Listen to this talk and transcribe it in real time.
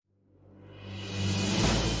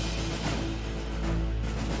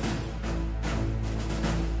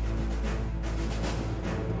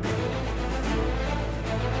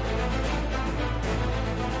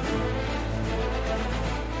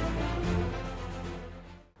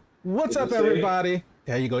What's up, everybody?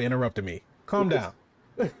 There you go, interrupting me. Calm down.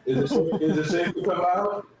 Is it safe to come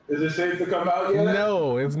out? Is it safe to come out yet?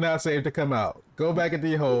 No, it's not safe to come out. Go back into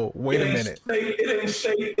your hole. Wait a minute. It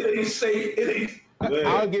ain't safe.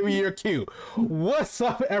 I'll give you your cue. What's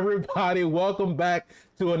up, everybody? Welcome back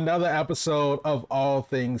to another episode of All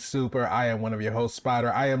Things Super. I am one of your hosts,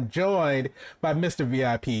 Spider. I am joined by Mr.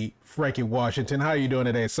 VIP, Frankie Washington. How are you doing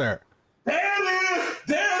today, sir? There it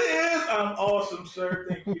is. I'm awesome, sir.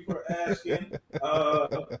 Thank you for asking.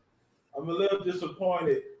 I'm a little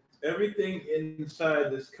disappointed. Everything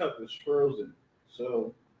inside this cup is frozen,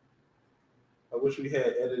 so I wish we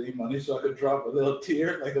had editing money so I could drop a little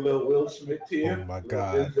tear, like a little Will Smith tear. Oh my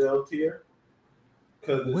God. Denzel tear.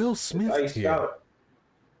 Will Smith tear. Out.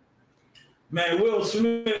 Man, Will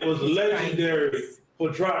Smith was legendary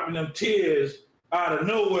for dropping them tears out of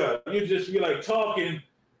nowhere. You just be like talking,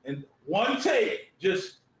 and one take,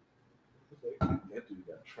 just that dude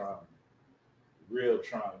got trauma, real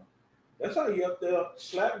trauma. That's how he up there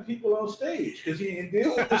slapping people on stage, because he didn't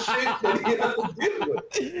deal with the shit that he had to deal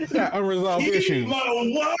with. Yeah, unresolved issues. My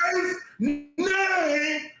wife's name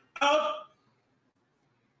out.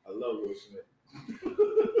 I love Will Smith.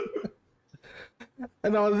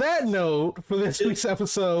 And on that note, for this week's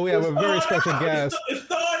episode, we have a very special guest. It's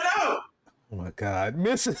thawing out. Oh my God,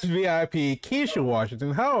 Mrs. VIP, Keisha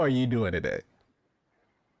Washington. How are you doing today?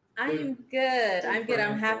 I'm good.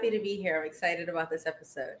 I'm happy to be here. I'm excited about this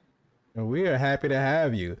episode. We are happy to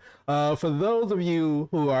have you. For those of you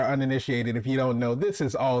who are uninitiated, if you don't know, this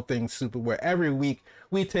is All Things Super, where every week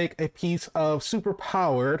we take a piece of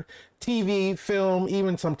super-powered TV, film,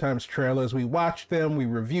 even sometimes trailers. We watch them, we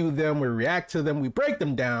review them, we react to them, we break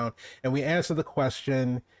them down, and we answer the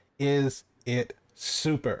question, is it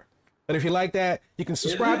super? But if you like that, you can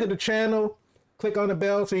subscribe to the channel. Click on the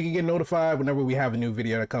bell so you can get notified whenever we have a new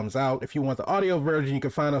video that comes out. If you want the audio version, you can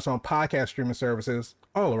find us on podcast streaming services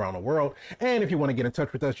all around the world. And if you want to get in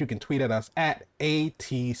touch with us, you can tweet at us at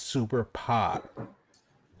ATSuperPod.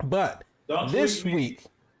 But this week,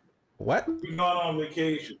 what? We're going on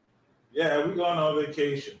vacation. Yeah, we're going on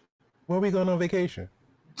vacation. Where are we going on vacation?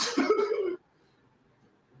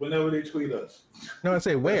 Whenever they tweet us. No, I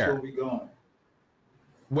say where. That's where we going.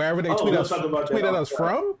 Wherever they tweet us at us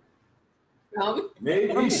from?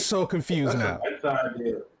 Maybe. I'm so confused now. That's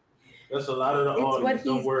a lot of the audience.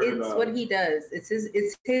 Don't worry about it. It's what he does. It's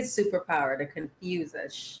his superpower to confuse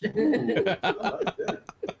us. Ooh, I like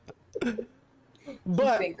that.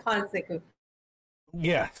 But constant confusion.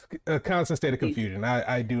 Yes, a constant state of confusion.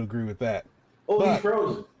 I do agree with that. Oh, but he's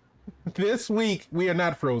frozen. This week we are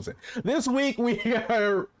not frozen. This week we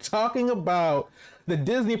are talking about the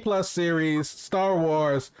Disney Plus series Star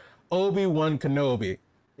Wars Obi-Wan Kenobi.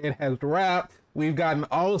 It has wrapped. We've gotten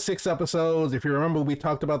all 6 episodes. If you remember, we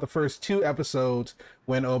talked about the first 2 episodes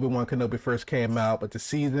when Obi-Wan Kenobi first came out, but the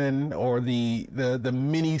season or the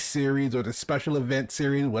mini series or the special event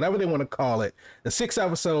series, whatever they want to call it, the 6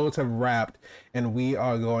 episodes have wrapped, and we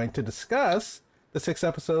are going to discuss the 6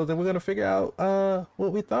 episodes, and we're going to figure out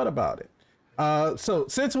what we thought about it. So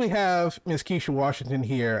since we have Ms. Keisha Washington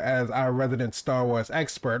here as our resident Star Wars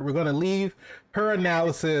expert, we're going to leave her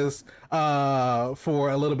analysis for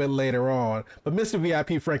a little bit later on. But Mr.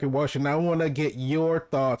 VIP Frankie Washington, I want to get your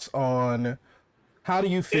thoughts on how do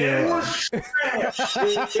you feel? It was trash.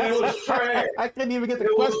 It was trash. I couldn't even get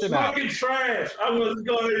the question out. It was fucking trash. I was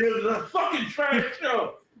going, it was a fucking trash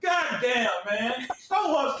show. God damn, man. Star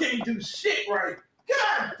Wars can't do shit right.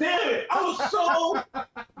 God damn it! I was so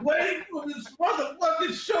waiting for this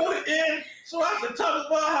motherfucking show to end so I could talk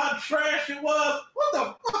about how trash it was. What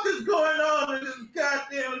the fuck is going on in this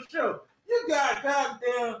goddamn show? You got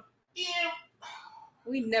goddamn Ian.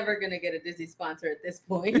 We never gonna get a Disney sponsor at this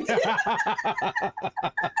point.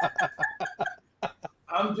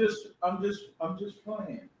 I'm just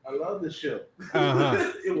playing. I love the show.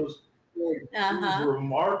 It was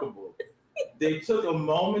remarkable. They took a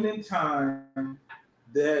moment in time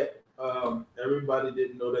that everybody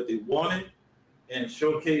didn't know that they wanted and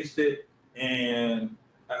showcased it, and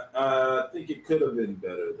I think it could have been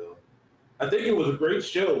better, though. I think it was a great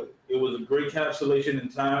show. It was a great encapsulation in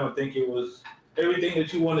time. I think it was everything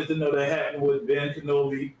that you wanted to know that happened with Ben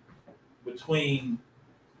Kenobi, between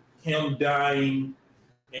him dying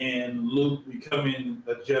and Luke becoming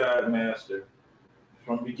a Jedi Master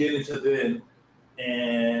from beginning to then.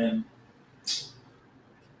 And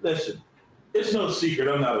listen, it's no secret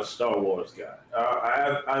I'm not a Star Wars guy.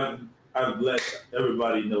 I've let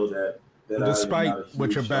everybody know that despite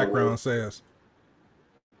what your background says.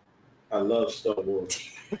 I love Star Wars.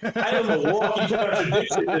 I am a walking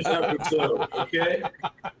contradiction this episode, okay?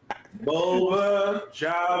 Boba,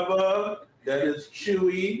 Jabba, that is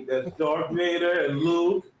Chewie, that's Darth Vader and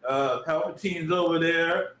Luke. Palpatine's over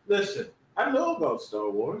there. Listen, I know about Star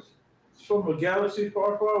Wars. It's from a galaxy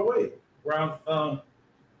far, far away. Around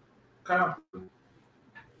Compton.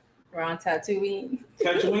 Around Tatooine.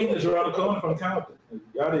 Tatooine is around the corner from Compton.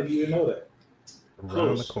 Y'all didn't even know that. Around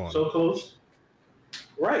Close. the corner. So close.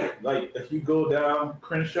 Right. Like if you go down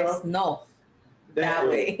Crenshaw. It's north. That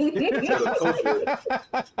way.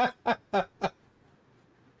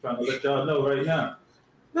 Trying to let y'all know right now.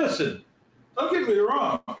 Listen, don't get me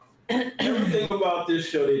wrong. Everything about this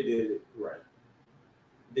show, they did it right.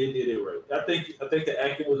 They did it right. I think the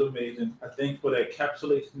acting was amazing. I think for that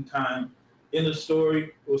encapsulation time in the story,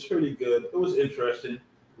 it was pretty good. It was interesting.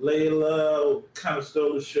 Layla kind of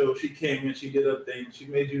stole the show. She came in, she did her thing. She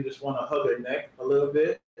made you just want to hug her neck a little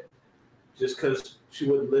bit, just because she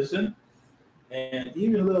wouldn't listen. And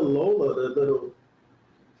even little Lola, the little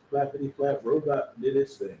flappity flap robot, did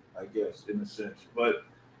its thing, I guess, in a sense. But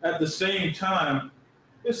at the same time,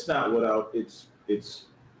 it's not without its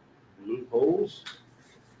loopholes.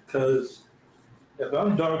 Because if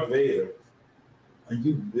I'm Darth Vader and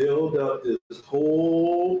you build up this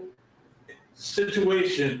whole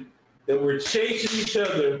situation that we're chasing each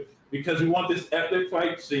other because we want this epic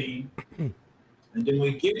fight scene, and then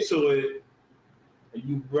we get to it and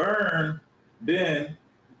you burn Ben,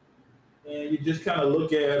 and you just kind of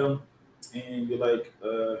look at him and you're like,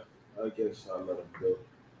 I guess I'll let him go.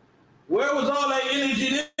 Where was all that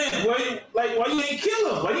energy then? Why you ain't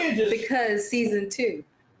kill him? Why you ain't just... Because season 2.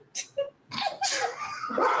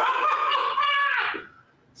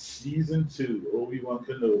 Season 2, Obi-Wan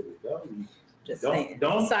Kenobi. Just saying.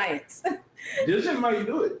 Science. Disney might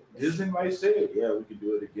do it. Disney might say it. Yeah, we can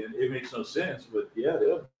do it again. It makes no sense, but yeah,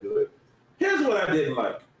 they'll do it. Here's what I didn't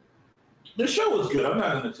like. The show was good. I'm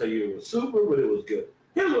not going to tell you it was super, but it was good.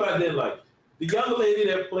 Here's what I didn't like. The young lady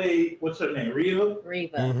that played, what's her name? Reva?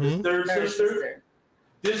 Mm-hmm. Third sister.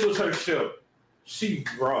 This was her show. She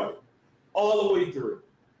brought it all the way through.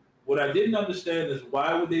 What I didn't understand is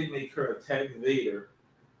why would they make her attack Vader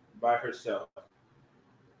by herself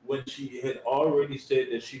when she had already said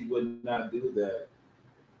that she would not do that?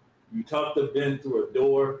 You talked to Ben through a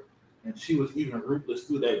door, and she was even ruthless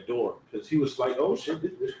through that door because he was like, oh shit,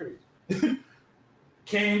 this is crazy.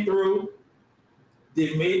 Came through,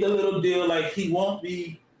 they made the little deal like he won't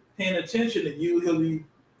be paying attention to you, he'll be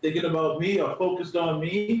thinking about me or focused on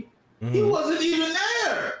me. Mm-hmm. He wasn't even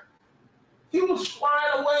there. He was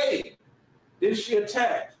flying away. Then she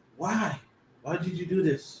attacked. Why? Why did you do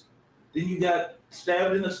this? Then you got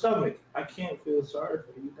stabbed in the stomach. I can't feel sorry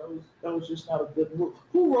for you. That was just not a good move.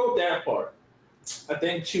 Who wrote that part? I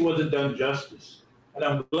think she wasn't done justice. And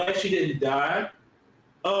I'm glad she didn't die.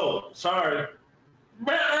 Oh, sorry.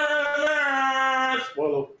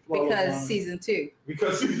 Swallow because season 2.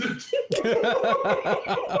 Because season 2.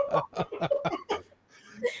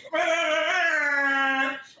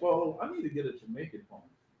 Well, I need to get a Jamaican horn.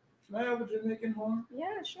 Can I have a Jamaican horn?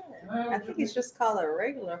 Yeah, sure. I think it's just called a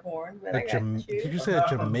regular horn, but I got you. Did you say a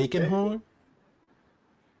Jamaican horn?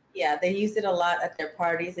 Yeah, they use it a lot at their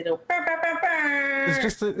parties. It'll burr, burr, burr, burr. It's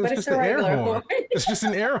just an air horn. It's just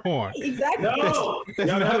an air horn. Exactly. No,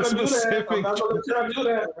 that's not specific. I'm not going to try to do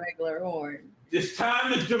that. A regular horn. It's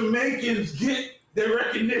time the Jamaicans get their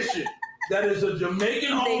recognition. That is a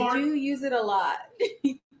Jamaican horn. They do use it a lot.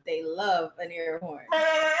 They love an air horn.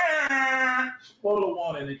 Spoiler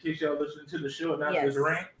warning, in case y'all listening to the show and not this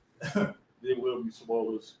rant, there will be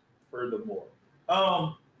spoilers furthermore.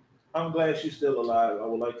 I'm glad she's still alive. I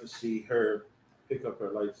would like to see her pick up her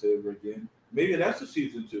lightsaber again. Maybe that's a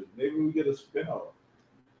season 2. Maybe we get a spinoff.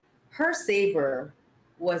 Her saber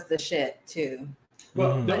was the shit too.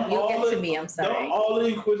 But you'll get to me. I'm sorry. Don't all the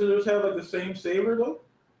Inquisitors have like the same saber though,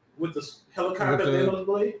 with the helicopter Thanos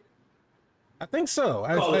blade? I think so.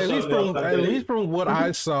 At least from what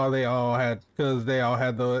I saw, they all had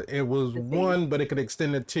it was one, but it could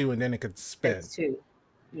extend to 2, and then it could spin. It's 2,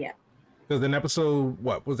 yeah. Because in episode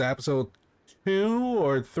 2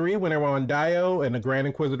 or 3 when they were on Dio and the Grand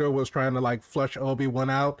Inquisitor was trying to like flush Obi-Wan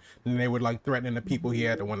out, and they were like threatening the people he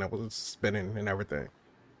had, the one that was spinning and everything.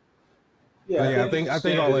 Yeah, I think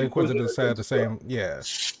all the Inquisitors had the same. Yeah,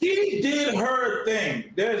 she did her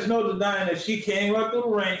thing. There's no denying that she came up through the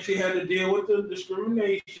ranks. She had to deal with the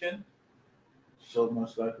discrimination, so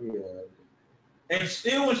much like reality. And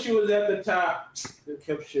still, when she was at the top, they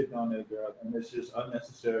kept shitting on that girl, and it's just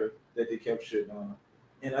unnecessary that they kept shitting on her.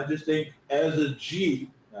 And I just think, as a G,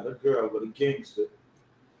 not a girl, but a gangster,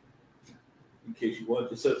 in case you wanted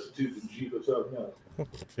to substitute the G for something else.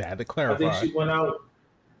 You had to clarify. I think she went out.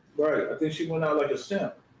 Right, I think she went out like a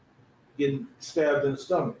simp, getting stabbed in the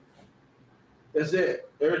stomach. That's it.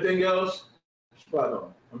 Everything else, spot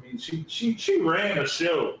on. I mean, she ran a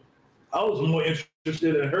show. I was more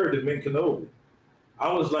interested in her than Ben Kenobi.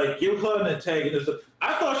 I was like, give her an antagonist.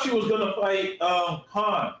 I thought she was gonna fight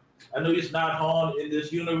Han. I know he's not Han in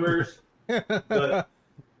this universe, but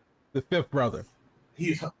the fifth brother.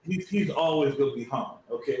 He's always gonna be Han.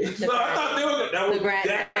 Okay, so I thought they were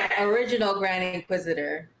the original Grand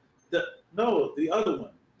Inquisitor. The other one,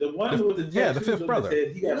 the one who was the fifth brother.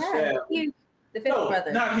 Head, he got stabbed. The fifth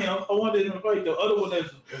brother. Not him. I wanted him to fight the other one.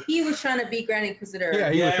 He was trying to be Grand Inquisitor. Yeah,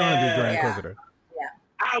 he was trying to be Grand Inquisitor. Yeah.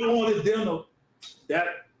 I wanted them to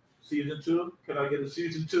that season 2. Can I get a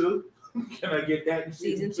season 2? Can I get that in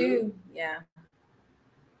season 2? Yeah.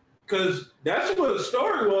 Because that's what the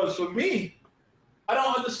story was for me. I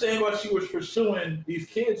don't understand why she was pursuing these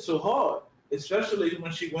kids so hard, especially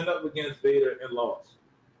when she went up against Vader and lost.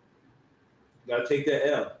 Gotta take that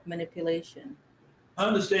L. Manipulation. I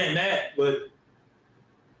understand that, but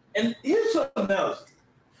and here's something else.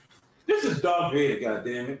 This is Darth Vader,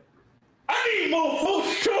 goddammit. I need more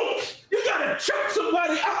force chokes. You gotta choke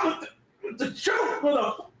somebody out with the choke with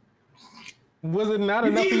a. Was it not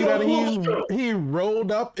enough that he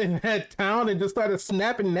rolled up in that town and just started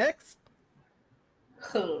snapping necks?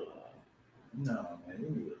 No, man, you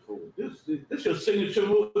need a fool. This your signature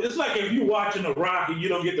move. It's like if you watching The Rock and you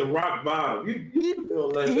don't get the rock bottom. You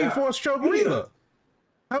feel like he force choke either.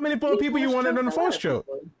 How many more people you wanted on the force choke?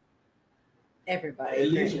 Everybody. At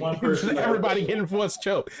least one person. Everybody getting force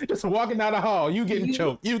choke. Just walking down the hall. You getting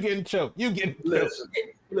choked. You getting choked. You getting choked.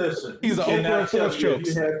 Listen. He's an Oprah force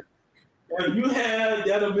chokes. If you had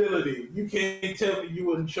that ability, you can't tell me you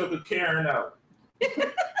wouldn't choke a Karen out.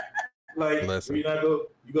 Like, listen. you're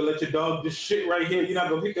gonna let your dog just shit right here. You're not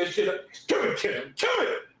gonna pick that shit up. Come here, Karen. Come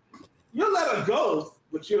here. You'll let her go,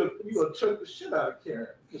 but you're gonna choke the shit out of Karen.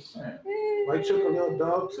 Just saying. Might choke a little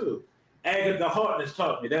dog too. Agatha Harkness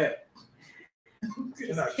taught me that.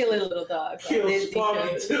 Just kill a little dog. Kill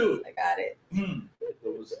Sparky too. I got it. It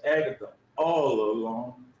was Agatha all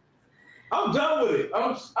along. I'm done with it.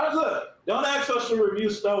 I look. Don't ask us to review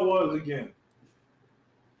Star Wars again.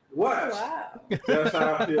 What? Wow. That's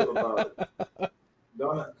how I feel about it.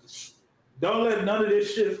 Don't let none of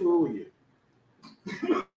this shit fool you.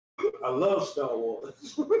 I love Star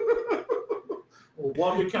Wars.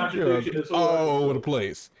 Walking contradiction is all over the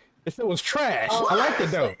place. If it was trash, I liked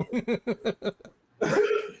it though.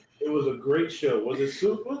 It was a great show. Was it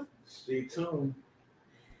super? Stay tuned.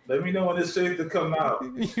 Let me know when it's safe to come out.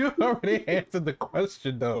 You already answered the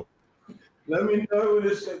question though. Let me know when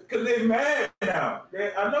it's safe. Because they're mad now.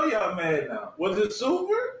 I know y'all mad now. Was it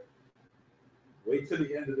super? Wait till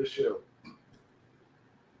the end of the show.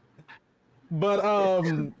 But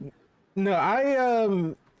no,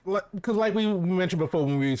 I because like we mentioned before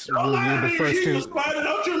when we reviewed the first two.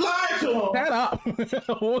 Don't you lie to him. Shut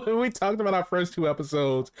up. When we talked about our first 2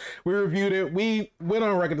 episodes, we reviewed it. We went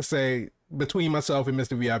on record to say between myself and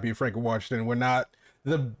Mr. VIP Frank Washington,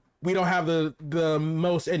 we don't have the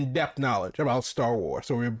most in-depth knowledge about Star Wars.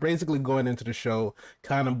 So we're basically going into the show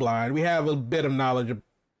kind of blind. We have a bit of knowledge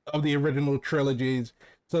of the original trilogies,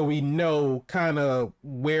 so we know kind of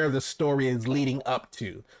where the story is leading up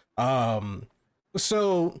to.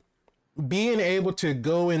 So being able to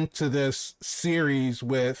go into this series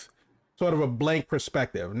with sort of a blank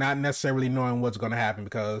perspective, not necessarily knowing what's going to happen,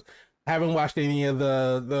 because I haven't watched any of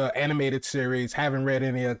the animated series, haven't read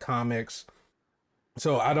any of the comics,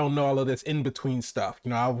 so I don't know all of this in between stuff.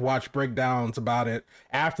 I've watched breakdowns about it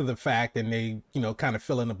after the fact, and they, kind of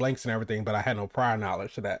fill in the blanks and everything, but I had no prior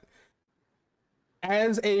knowledge to that.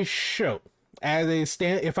 As a show,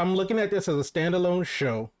 if I'm looking at this as a standalone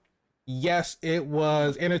show, yes, it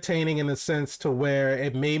was entertaining in the sense to where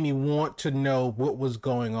it made me want to know what was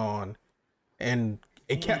going on, and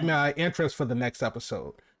it kept my interest for the next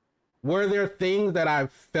episode. Were there things that I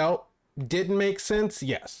felt didn't make sense?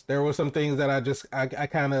 Yes, there were some things that I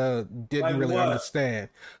kind of didn't really understand.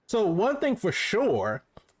 So one thing for sure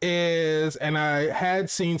is, and I had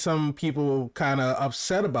seen some people kind of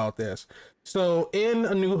upset about this. So in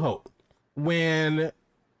A New Hope, when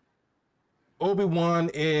Obi-Wan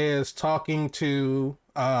is talking to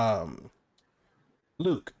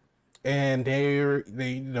Luke, and they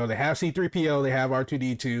have C-3PO, they have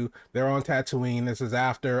R2-D2, they're on Tatooine. This is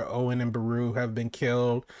after Owen and Beru have been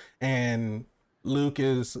killed, and Luke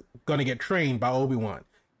is going to get trained by Obi-Wan.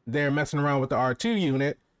 They're messing around with the R2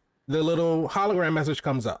 unit. The little hologram message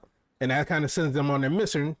comes up, and that kind of sends them on their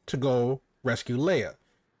mission to go rescue Leia.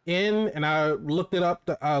 And I looked up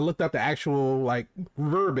the actual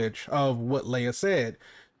verbiage of what Leia said.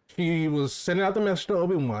 She was sending out the message to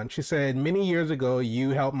Obi-Wan. She said, "Many years ago, you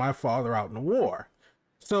helped my father out in the war.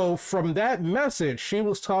 So from that message, she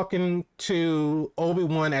was talking to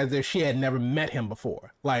Obi-Wan as if she had never met him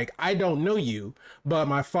before. Like, I don't know you, but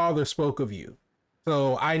my father spoke of you.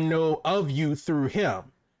 So I know of you through him.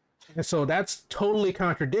 And so that's totally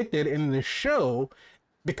contradicted in the show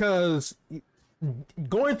because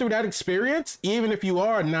going through that experience, even if you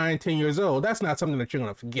are 9, 10 years old, that's not something that you're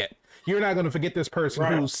going to forget. You're not going to forget this person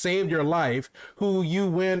who saved your life, who you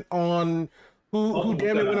went on, who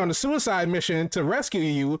damn near went on a suicide mission to rescue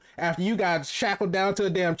you after you got shackled down to a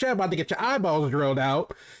damn chair about to get your eyeballs drilled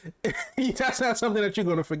out. That's not something that you're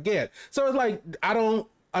going to forget. So it's like, I don't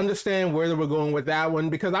understand where they were going with that one,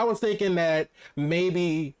 because I was thinking that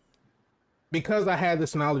maybe because I had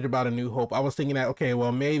this knowledge about A New Hope, I was thinking that, okay,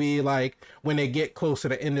 well, maybe like when they get close to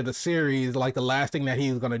the end of the series, like the last thing that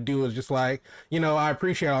he's going to do is just like, you know, I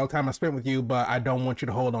appreciate all the time I spent with you, but I don't want you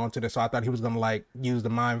to hold on to this. So I thought he was going to like use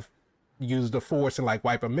the Force and like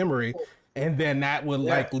wipe a memory. And then that would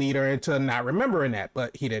like lead her into not remembering that,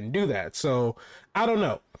 but he didn't do that. So I don't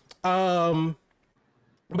know.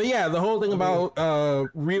 But yeah, the whole thing about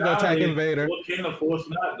Reva attacking Vader. What can the Force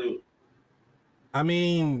not do? I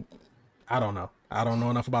mean, I don't know. I don't know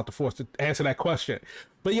enough about the Force to answer that question.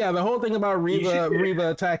 But yeah, the whole thing about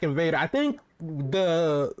Reva attacking Vader, I think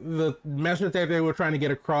the message that they were trying to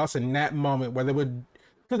get across in that moment, where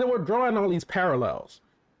because they were drawing all these parallels,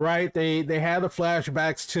 right? They had the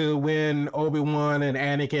flashbacks to when Obi-Wan and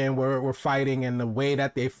Anakin were fighting and the way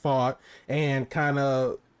that they fought and kind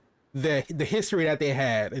of the history that they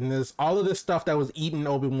had, and there's all of this stuff that was eating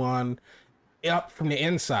Obi-Wan up from the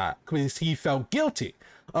inside because he felt guilty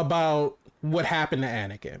about what happened to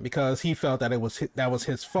Anakin because he felt that that was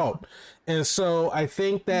his fault. And so I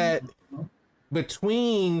think that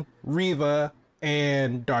between Reva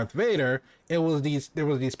and Darth Vader, there was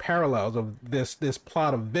these parallels of this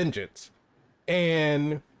plot of vengeance.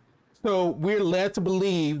 And so we're led to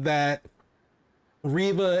believe that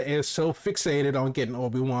Reva is so fixated on getting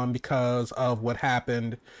Obi-Wan because of what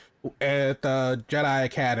happened at the Jedi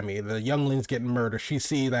Academy, the younglings getting murdered. She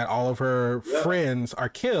sees that all of her friends are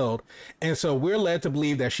killed, and so we're led to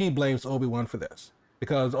believe that she blames Obi-Wan for this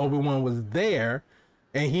because Obi-Wan was there,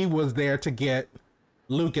 and he was there to get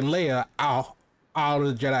Luke and Leia out of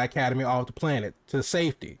the Jedi Academy, off the planet to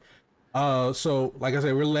safety. So like I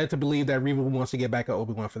said, we're led to believe that Reva wants to get back at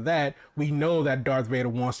Obi-Wan for that. We know that Darth Vader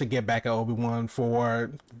wants to get back at Obi-Wan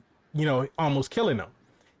for, you know, almost killing him.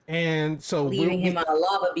 And so leaving him on a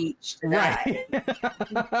lava beach to right.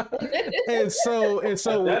 and so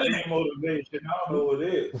that ain't motivation. I don't know what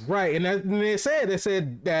it is. Right. And they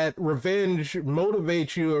said that revenge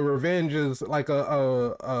motivates you, or revenge is like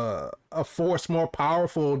a force more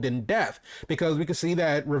powerful than death, because we can see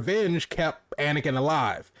that revenge kept Anakin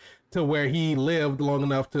alive to where he lived long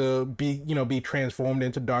enough to be transformed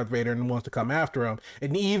into Darth Vader and wants to come after him.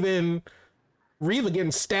 And even Reva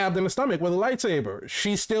getting stabbed in the stomach with a lightsaber,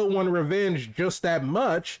 she still wanted revenge just that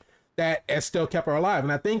much that it still kept her alive.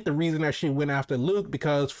 And I think the reason that she went after Luke,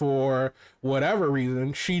 because for whatever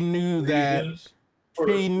reason, she knew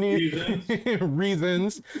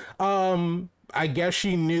reasons. I guess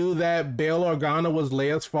she knew that Bail Organa was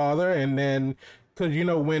Leia's father, and then because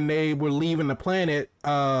when they were leaving the planet,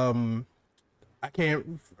 I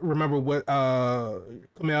can't remember what Kumail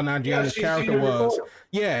Nanjiani's character was.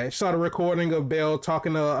 Yeah, saw the recording of Bail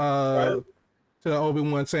talking to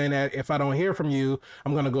Obi-Wan, saying that if I don't hear from you,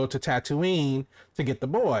 I'm going to go to Tatooine to get the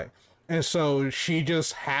boy. And so she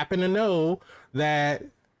just happened to know that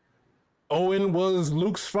Owen was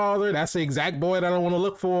Luke's father. That's the exact boy that I want to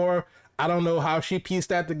look for. I don't know how she pieced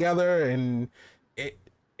that together, and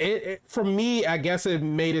it for me, I guess it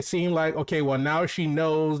made it seem like, okay, well, now she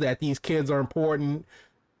knows that these kids are important.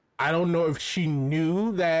 I don't know if she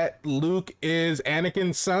knew that Luke is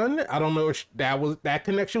Anakin's son. I don't know if that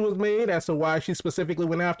connection was made as to why she specifically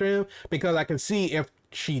went after him, because I can see if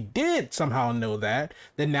she did somehow know that,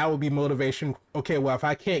 then that would be motivation. Okay, well, if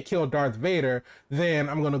I can't kill Darth Vader, then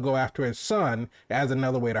I'm going to go after his son as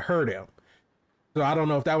another way to hurt him. So I don't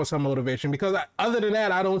know if that was some motivation, because other than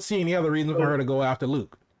that, I don't see any other reason for her to go after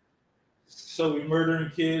Luke. So we murdering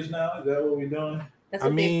kids now? Is that what we're doing? That's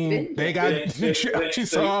what they got. She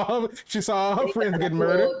saw her friends get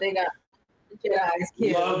murdered. They got Jedi's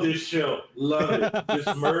kids. Love this show. Love it.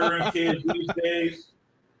 Just murdering kids these days.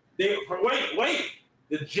 Wait.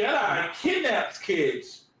 The Jedi kidnaps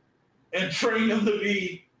kids and train them to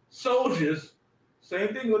be soldiers.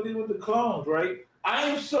 Same thing we did with the clones, right? I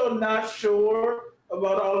am so not sure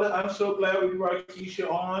about all that. I'm so glad we brought Keisha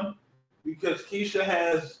on, because Keisha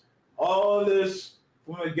has all this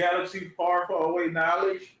from a galaxy far, far away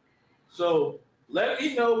knowledge. So let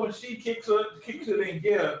me know when she kicks it in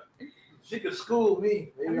gear, She could school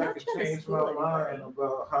me. Maybe I'm I not could trying to change school my mind anybody.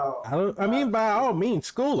 about how. I mean, by all means,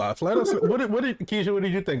 school us. Let us. What did Keisha? What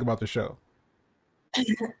did you think about the show?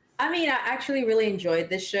 I mean, I actually really enjoyed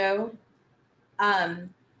this show. Um,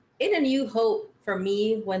 in A New Hope, for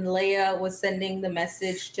me, when Leia was sending the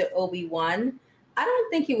message to Obi-Wan, I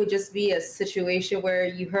don't think it would just be a situation where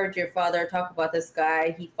you heard your father talk about this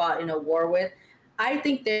guy he fought in a war with. I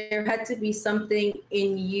think there had to be something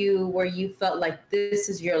in you where you felt like this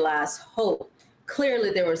is your last hope.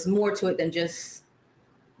 Clearly, there was more to it than just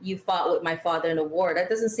you fought with my father in a war. That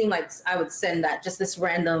doesn't seem like I would send that. Just this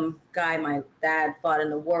random guy my dad fought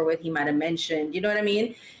in a war with, he might have mentioned. You know what I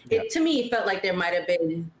mean? Yeah. It to me it felt like there might have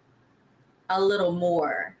been a little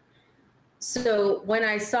more. So when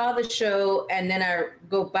I saw the show and then I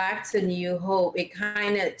go back to New Hope, it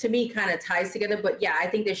kind of to me kind of ties together. But yeah, I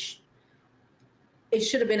think it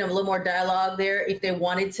should have been a little more dialogue there if they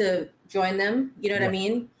wanted to join them. You know what I Right.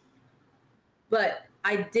 mean? But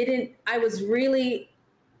I didn't. I was really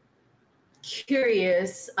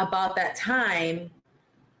curious about that time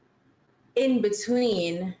in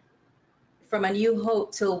between from A New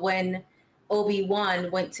Hope till when Obi-Wan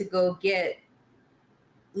went to go get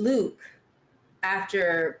Luke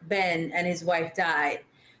after Ben and his wife died.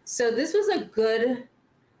 So this was a good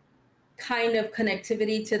kind of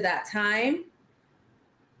connectivity to that time.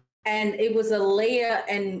 And it was a Leia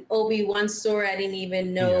and Obi-Wan story I didn't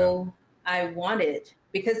even know I wanted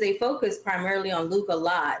because they focused primarily on Luke a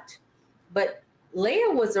lot. But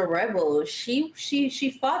Leia was a rebel. She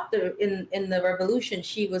fought in the revolution.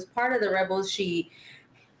 She was part of the rebels. She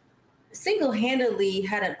single-handedly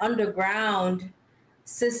had an underground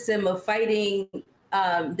system of fighting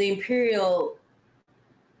the Imperial.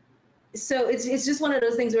 So it's just one of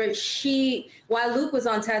those things where while Luke was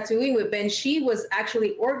on Tatooine with Ben, she was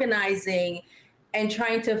actually organizing and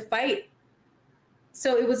trying to fight.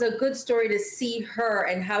 So it was a good story to see her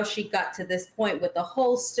and how she got to this point with the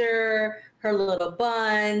holster, her little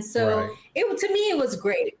bun. So Right. to me, it was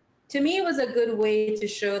great. To me, it was a good way to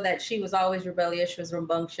show that she was always rebellious, she was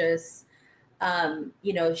rambunctious.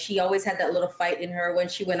 She always had that little fight in her when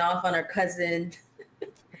she went off on her cousin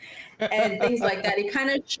and things like that. It kind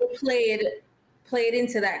of played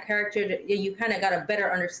into that character. You kind of got a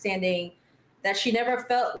better understanding that she never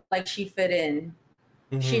felt like she fit in.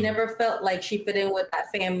 Mm-hmm. She never felt like she fit in with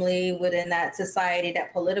that family, within that society,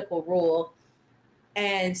 that political rule.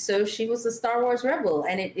 And so she was a Star Wars rebel.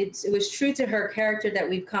 And it was true to her character that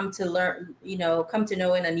we've come to learn, come to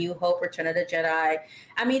know in A New Hope, Return of the Jedi.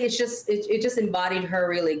 I mean, it just embodied her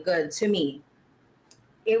really good to me.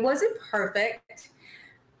 It wasn't perfect.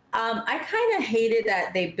 I kind of hated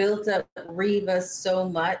that they built up Reva so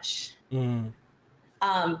much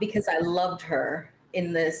because I loved her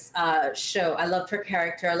in this show. I loved her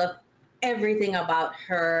character. I loved everything about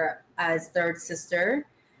her as third sister.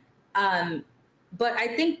 But I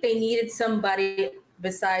think they needed somebody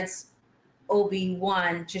besides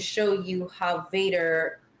Obi-Wan to show you how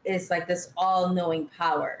Vader is like this all-knowing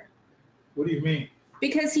power. What do you mean?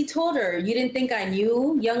 Because he told her, "You didn't think I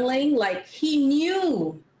knew, youngling?" Like, he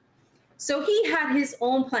knew. So he had his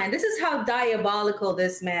own plan. This is how diabolical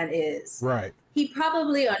this man is. Right. He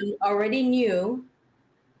probably already knew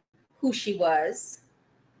who she was,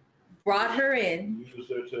 brought her in.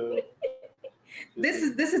 This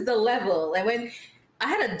is the level. And when I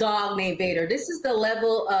had a dog named Vader, this is the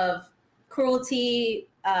level of cruelty,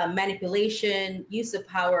 manipulation, use of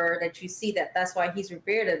power that you see. That's why he's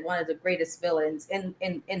revered as one of the greatest villains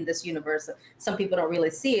in this universe. Some people don't really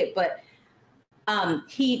see it, but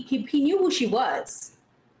he knew who she was.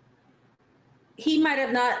 He might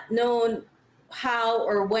have not known how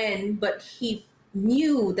or when, but he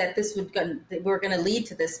knew that we're going to lead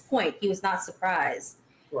to this point. He was not surprised.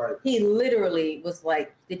 Right. He literally was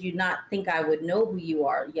like, "Did you not think I would know who you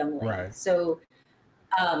are, youngling?" Right. So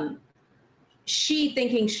she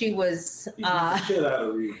thinking she was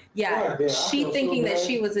she thinking that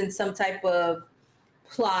she was in some type of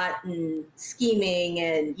plot and scheming,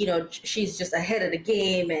 and she's just ahead of the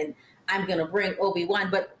game, and I'm gonna bring Obi-Wan.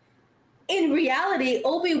 But in reality,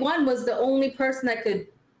 Obi-Wan was the only person that could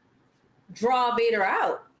draw Vader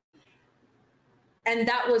out, and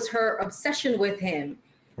that was her obsession with him.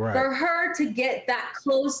 Right. For her to get that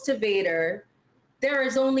close to Vader, there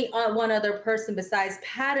is only one other person besides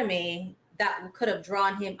Padme that could have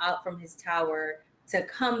drawn him out from his tower to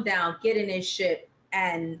come down, get in his ship,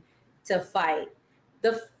 and to fight.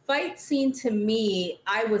 The fight scene, to me,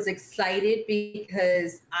 I was excited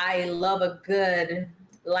because I love a good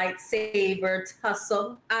lightsaber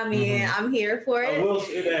tussle. I mean, I'm here for it. I will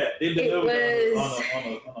say that they delivered on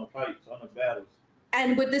the fights, on the battles.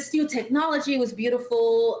 And with this new technology, it was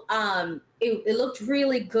beautiful. It looked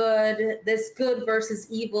really good. This good versus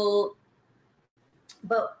evil,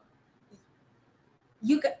 but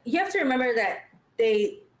you have to remember that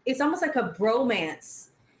it's almost like a bromance.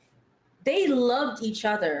 They loved each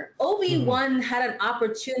other. Obi-Wan had an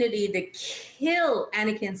opportunity to kill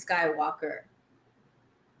Anakin Skywalker.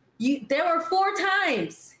 There were 4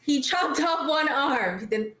 times he chopped off one arm,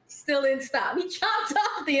 then still didn't stop. He chopped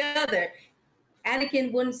off the other.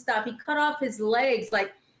 Anakin wouldn't stop. He cut off his legs.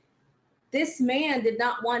 Like, this man did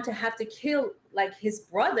not want to have to kill like his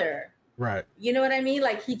brother. Right. You know what I mean?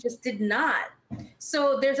 Like, he just did not.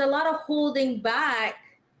 So there's a lot of holding back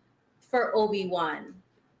for Obi-Wan.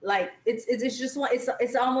 Like,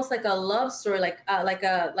 it's almost like a love story, like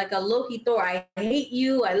a Loki Thor. I hate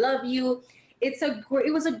you, I love you. It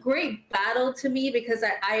was a great battle to me because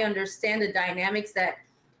I understand the dynamics that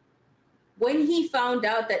when he found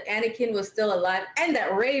out that Anakin was still alive and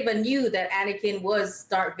that Raven knew that Anakin was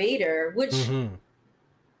Darth Vader, which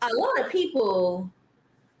a lot of people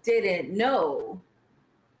didn't know.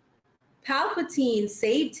 Palpatine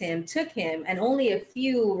saved him, took him, and only a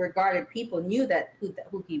few regarded people knew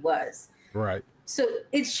who he was. Right. So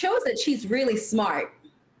it shows that she's really smart.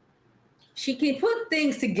 She can put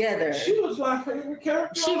things together. She was my favorite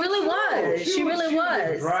character. She really was. She really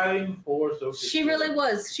was. The driving force of she really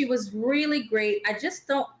was. She was really great. I just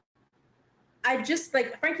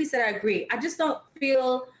like Frankie said, I agree. I just don't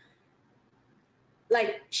feel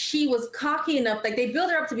like she was cocky enough. Like, they built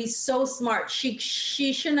her up to be so smart. She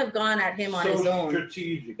shouldn't have gone at him on his own.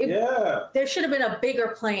 Strategic. There should have been a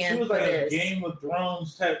bigger plan. She was for like this. a Game of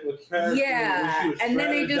Thrones type of character. Yeah, and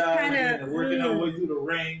then they just kind of working her way through the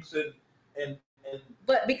ranks and.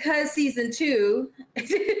 But because season 2,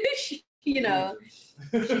 she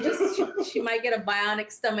might get a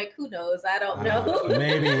bionic stomach. Who knows? I don't know.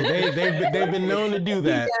 Maybe they've been known to do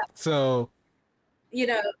that. Yeah. So,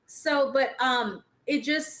 but it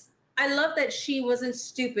just, I love that she wasn't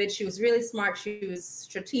stupid. She was really smart. She was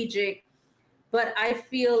strategic. But I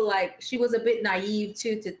feel like she was a bit naive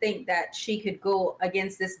too to think that she could go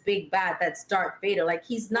against this big bad that's Darth Vader. Like,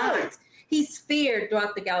 he's not. Right. He's feared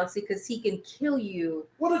throughout the galaxy because he can kill you.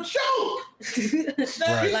 What a joke!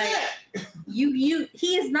 Right. Like,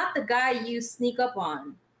 he is not the guy you sneak up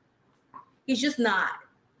on. He's just not.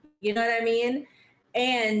 You know what I mean?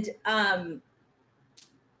 And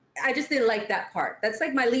I just didn't like that part. That's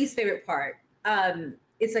like my least favorite part.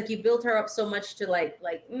 It's like you built her up so much to I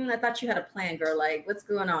thought you had a plan, girl. Like, what's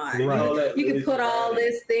going on? Right. You could put all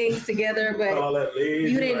these things together, but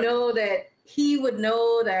you didn't know that he would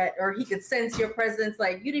know that, or he could sense your presence.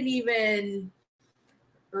 Like, you didn't even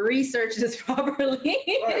research this properly.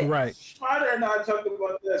 Right. Spider and I talked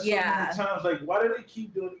about that so many times. Like, why do they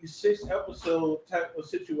keep doing these 6-episode type of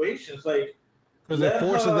situations? Like, because it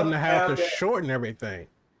forces them to have to shorten everything.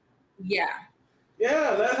 Yeah.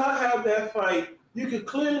 Yeah, let her have that fight. You could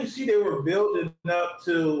clearly see they were building up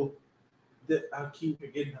to I keep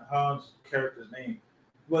forgetting Han's character's name.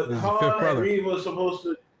 But Han and Reed was supposed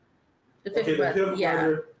to the fifth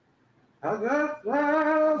brother. I got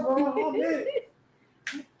love on it.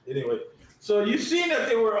 Anyway, so you seen that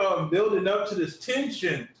they were building up to this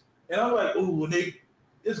tension, and I'm like, ooh, when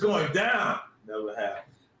it's going down, never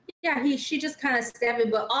happened. Yeah, she just kind of stabbed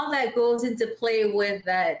it, but all that goes into play with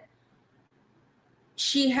that.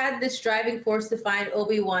 She had this driving force to find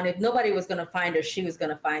Obi-Wan. If nobody was going to find her, she was going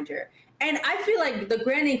to find her. And I feel like the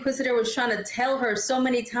Grand Inquisitor was trying to tell her so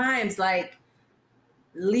many times, like,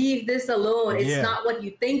 leave this alone. It's not what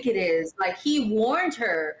you think it is. Like, he warned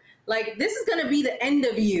her, like, this is going to be the end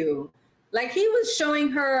of you. Like, he was showing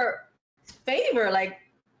her favor. Like,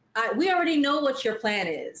 we already know what your plan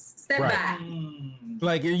is. Step back.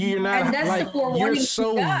 Like, you're not, and that's like, the forewarning you're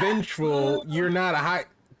so vengeful. You're not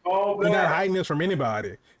you're not hiding this from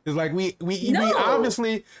anybody. It's like we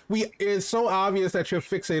obviously it's so obvious that you're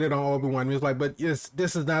fixated on Obi-Wan. It's like, but this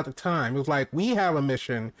is not the time. It's like, we have a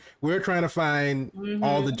mission. We're trying to find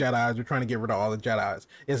all the Jedis. We're trying to get rid of all the Jedis.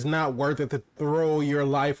 It's not worth it to throw your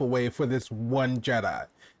life away for this one Jedi.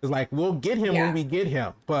 It's like, we'll get him when we get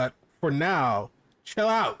him, but for now, chill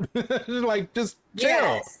out. Like, just chill.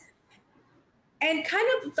 Yes. And kind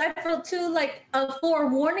of, I felt too like a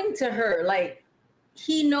forewarning to her, like,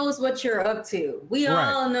 he knows what you're up to. We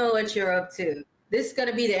all know what you're up to. This is going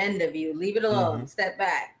to be the end of you. Leave it alone. Step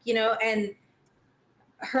back. And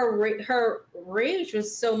her rage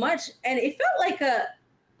was so much, and it felt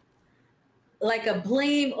like a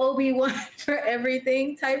blame Obi-Wan for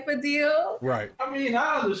everything type of deal. Right. I mean,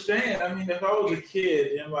 I understand. I mean, if I was a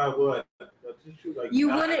kid in my you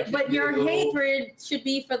wouldn't, but your hatred should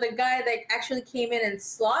be for the guy that actually came in and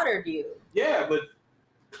slaughtered you. Yeah, but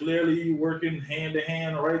clearly you working hand to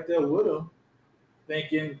hand right there with him,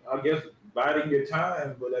 thinking, I guess, biding your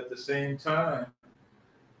time, but at the same time,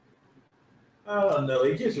 I don't know.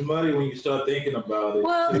 It gets muddy when you start thinking about it.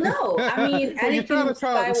 Well, no, I mean, well, you're trying to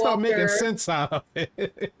start making Skywalker. sense out of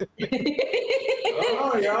it.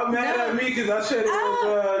 Oh, y'all mad at me because I said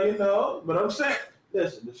it was, but I'm saying,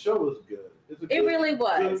 listen, the show was good. It really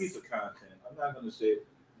was. Good piece of content. I'm not going to say it,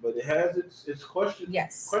 but it has its question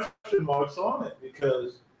marks on it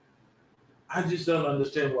because I just don't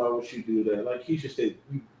understand why would she do that. Like Keisha said,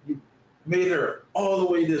 you made her all the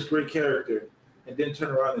way this great character and then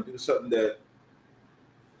turn around and do something that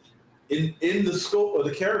in the scope of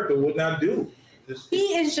the character would not do.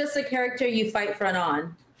 He is just a character you fight front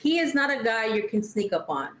on. He is not a guy you can sneak up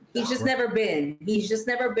on. He's just never been. He's just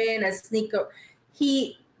never been a sneaker.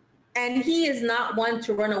 He is not one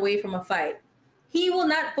to run away from a fight. He will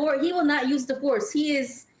not use the force. He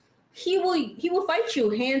will fight you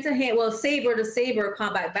hand to hand. Well, saber to saber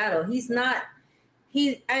combat battle. He's not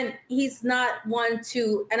one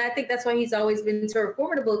to, and I think that's why he's always been so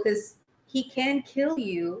formidable, because he can kill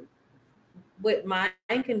you with mind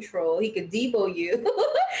control. He could debo you,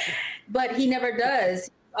 but he never does.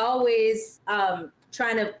 He's always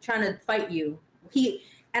trying to fight you.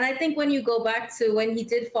 And I think when you go back to when he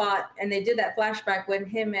did fought, and they did that flashback when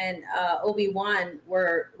him and Obi-Wan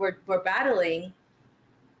were battling,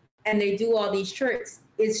 and they do all these tricks.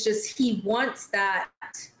 It's just he wants that.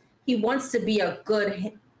 He wants to be a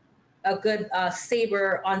good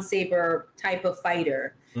saber on saber type of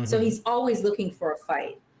fighter. Mm-hmm. So he's always looking for a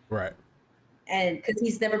fight. Right. And because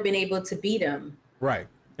he's never been able to beat him. Right.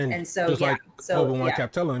 And so, just like Obi-Wan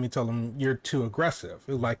kept telling him, you're too aggressive.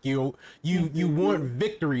 It was like you want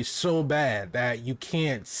victory so bad that you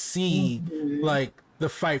can't see like the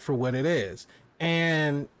fight for what it is.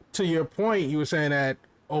 And to your point, you were saying that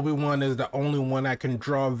Obi-Wan is the only one that can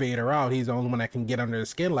draw Vader out. He's the only one that can get under the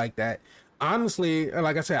skin like that. Honestly,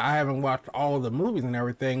 like I said, I haven't watched all of the movies and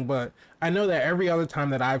everything, but I know that every other time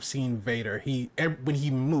that I've seen Vader, when he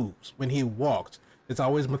moves, when he walks, it's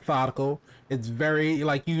always methodical. It's very,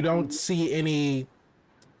 like, you don't see any,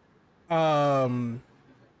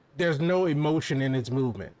 there's no emotion in his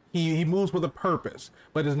movement. He moves with a purpose,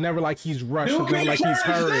 but it's never like he's rushed. It's never like he's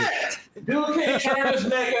hurried. Dude can't turn his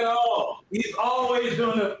neck at all. He's always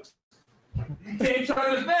doing it. He can't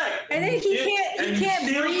turn his neck. And then he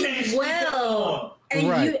can't breathe well.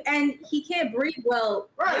 And he can't breathe well.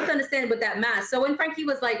 Right. You have to understand with that mask. So when Frankie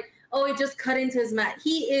was like, oh, it just cut into his mask,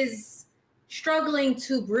 he is struggling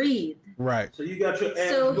to breathe. Right. So you got your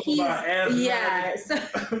asthma. Yeah. So,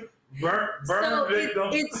 burn victim.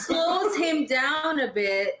 It slows him down a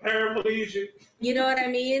bit. Paraplegic. You know what I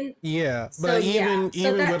mean? Yeah. But even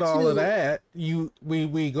with all of that,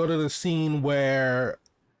 we go to the scene where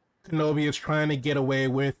Kenobi is trying to get away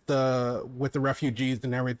with the refugees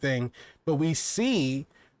and everything, but we see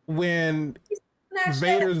when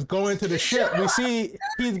Vader's going to the ship, we see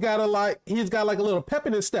he's got like a little pep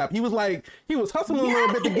in his step. He was hustling a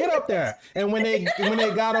little bit to get up there. And when they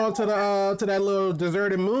got onto the to that little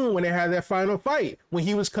deserted moon, when they had that final fight, when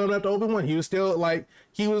he was coming up to Obi-Wan, he was still like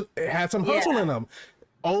had some hustle in him.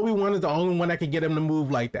 Obi-Wan is the only one that could get him to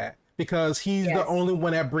move like that, because he's the only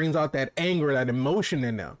one that brings out that anger, that emotion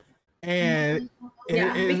in them. And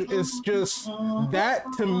it's just that,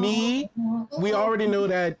 to me, we already know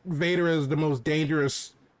that Vader is the most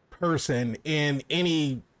dangerous person in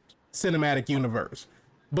any cinematic universe,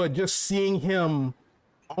 but just seeing him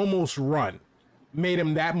almost run made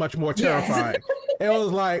him that much more terrifying. It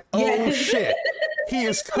was like, oh shit, he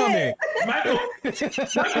is coming. Michael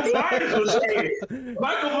Myers was scared.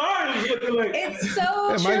 Michael Myers was looking like, it's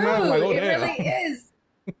so true. It really is.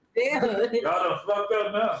 Damn. Y'all done fucked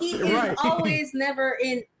up now. He is always he's never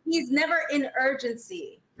in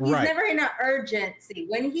urgency. He's never in an urgency.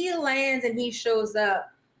 When he lands and he shows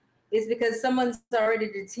up, it's because someone's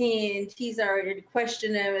already detained. He's already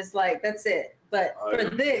questioned him. It's like, that's it. But for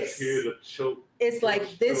this, it's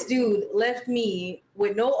like this dude left me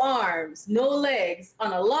with no arms, no legs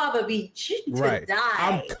on a lava beach to die.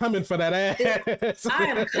 I'm coming for that ass. I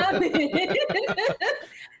am coming.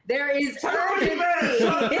 There is urgency.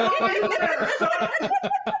 I'm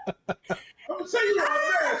gonna say you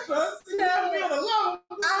are son.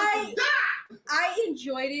 I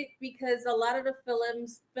enjoyed it because a lot of the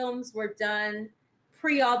films were done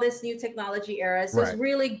pre all this new technology era. So it's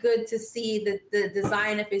really good to see the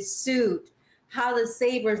design of his suit, how the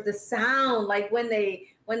sabers, the sound, like when they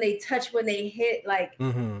touch, when they hit, like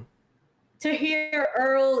to hear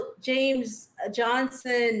Earl James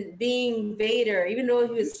Johnson being Vader, even though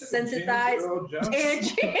he was sensitized.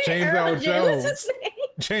 James Earl Jones.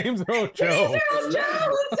 James Earl James Jones. Earl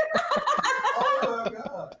Jones. Oh my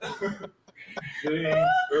God. James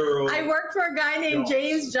Earl. I worked for a guy named Jones.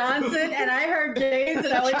 James Johnson, and I heard James,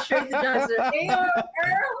 and I went straight to Johnson. Hey, Earl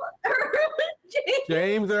James.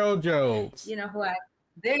 James Earl Jones. You know who I?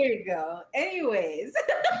 There you go. Anyways,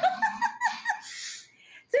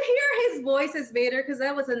 to hear his voice as Vader, because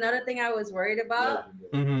that was another thing I was worried about,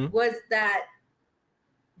 was that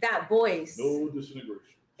voice. No disintegration.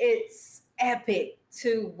 It's epic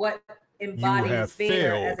to what You embodies have Vader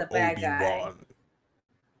failed, as a bad guy. Obi-Wan.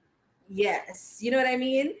 Yes, you know what I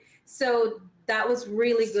mean? So that was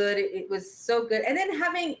really good. It was so good. And then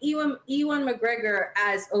having Ewan McGregor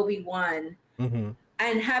as Obi-Wan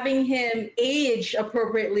and having him age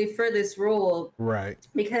appropriately for this role. Right.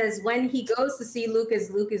 Because when he goes to see Luke as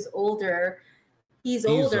Luke is older, he's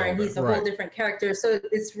older and he's a whole different character. So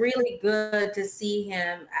it's really good to see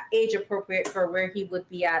him age appropriate for where he would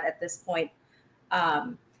be at this point.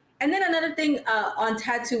 And then another thing on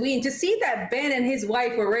Tatooine, to see that Ben and his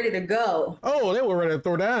wife were ready to go. Oh, they were ready to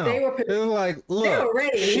throw down. It was like, look, they were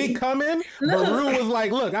ready. She coming. Baru was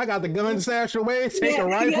like, look, I got the gun stashed away. Take a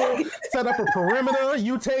rifle, set up a perimeter.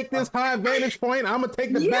 You take this high vantage point. I'm going to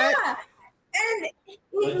take the back. And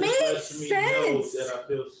it made sense. That I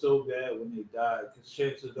feel so bad when they died because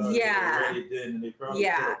chances are they were ready then and they probably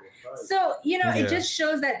So, it just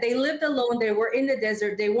shows that they lived alone. They were in the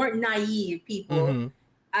desert. They weren't naive people.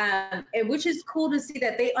 And which is cool to see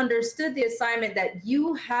that they understood the assignment that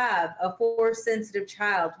you have a Force sensitive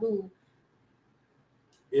child who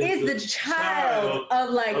is the child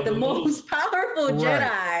of like the most powerful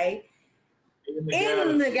Jedi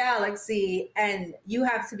in the galaxy, and you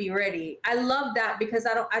have to be ready. I love that because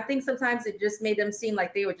I think sometimes it just made them seem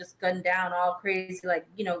like they were just gunned down all crazy, like,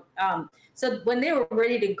 so when they were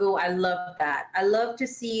ready to go, I love that. I love to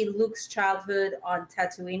see Luke's childhood on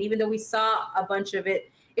Tatooine, even though we saw a bunch of it.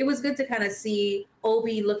 It was good to kind of see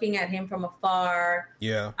Obi looking at him from afar.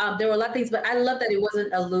 Yeah. There were a lot of things, but I love that it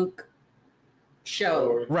wasn't a Luke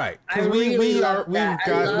show. Right. Because we've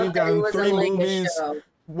gotten 3 movies.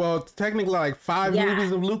 Well, technically like 5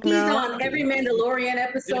 movies of Luke now. He's on every Mandalorian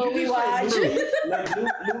episode we watch. Like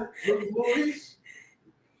Luke movies?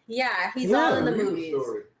 Yeah, he's all in the movies.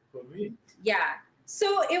 Yeah.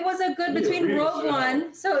 So it was a good between Rogue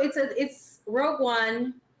One. So it's Rogue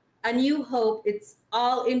One, A New Hope. It's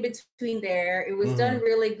all in between there. It was done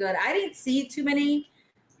really good. I didn't see too many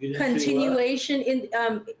continuation in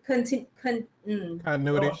continuity. Oh, I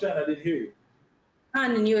didn't hear you.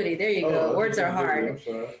 Continuity. There you go. Words are hard.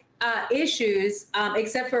 Issues,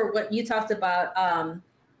 except for what you talked about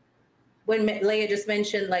when Leia just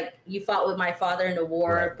mentioned, like, you fought with my father in the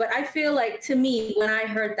war. Right. But I feel like, to me, when I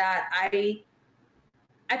heard that, I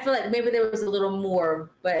feel like maybe there was a little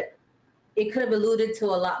more, but it could have alluded to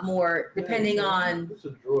a lot more depending on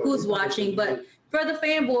who's watching. But for the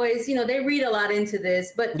fanboys, they read a lot into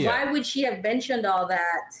this. But why would she have mentioned all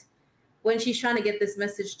that when she's trying to get this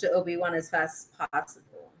message to Obi-Wan as fast as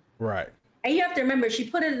possible? Right. And you have to remember, she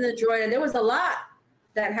put it in the droid, and there was a lot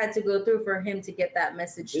that had to go through for him to get that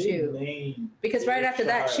message too. Because right after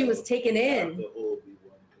that, she was taken in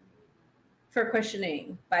for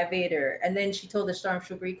questioning by Vader. And then she told the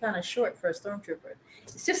stormtrooper, "You're kind of short for a stormtrooper."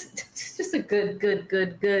 It's just a good.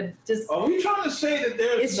 Are we trying to say that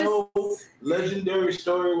there's no legendary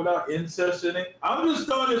story without incest in it? I'm just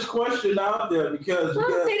throwing this question out there because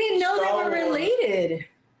they didn't know they were related.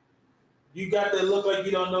 You got that look like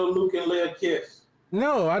you don't know Luke and Leia kiss.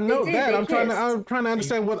 No, I know that. I'm trying to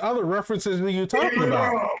understand what other references are you talking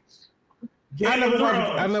about.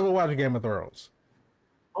 I never watched Game of Thrones.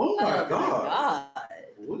 Oh my God.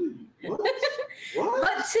 What?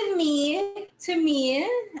 But to me,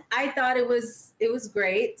 I thought it was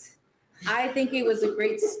great. I think it was a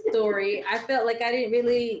great story. I felt like I didn't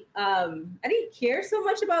really, I didn't care so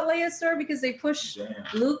much about Leia's story because they pushed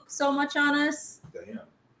Luke so much on us. Damn.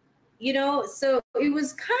 So it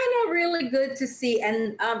was kind of really good to see.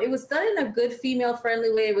 And it was done in a good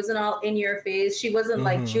female-friendly way. It wasn't all in your face. She wasn't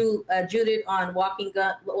like Judith on Walking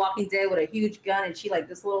Dead with a huge gun, and she like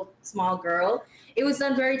this little small girl. It was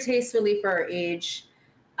done very tastefully for her age.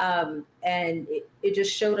 And it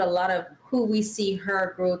just showed a lot of who we see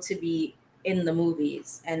her grow to be in the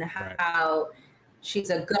movies, and how she's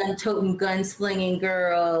a gun-toting, gun-slinging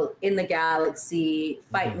girl in the galaxy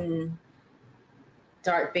fighting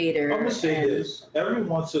Darth Vader. I'm gonna say this: every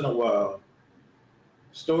once in a while,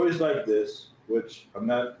 stories like this, which I'm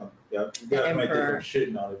not, you guys might think I'm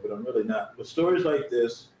shitting on it, but I'm really not. But stories like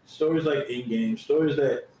this, stories like In-Game, stories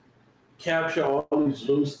that capture all these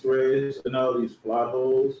loose threads and all these plot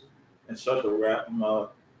holes and start to wrap them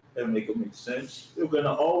up and make them make sense. They're going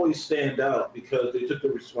to always stand out because they took the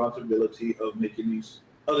responsibility of making these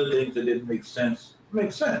other things that didn't make sense.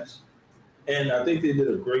 And I think they did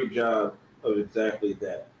a great job of exactly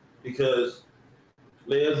that. Because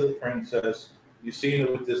Leia's a princess. You've seen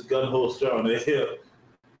her with this gun holster on her hip.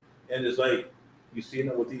 And it's like, you've seen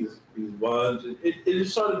her with these wands. It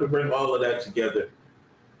just started to bring all of that together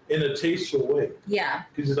in a tasteful way. Yeah.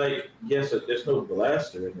 Because it's like, yes, there's no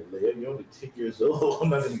blaster in the Leia. You're only 10 years old. I'm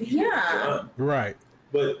not going to give you a gun. Right.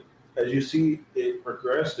 But as you see, it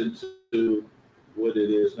progressed into what it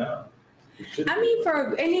is now. I mean,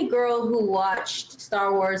 for any girl who watched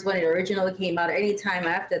Star Wars when it originally came out, any time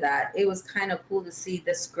after that, it was kind of cool to see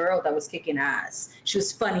this girl that was kicking ass. She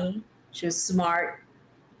was funny. She was smart.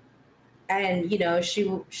 And, you know, she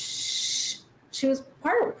was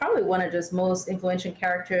probably one of the most influential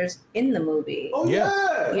characters in the movie. Oh,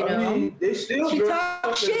 yeah. You know? I mean, they still she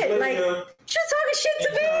talked shit. Like, she was talking shit to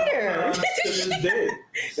Vader. To this day.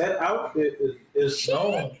 That outfit is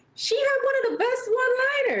known. She had one of the best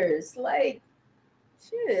one-liners. Like,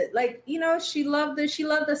 shit. Like, you know, she loved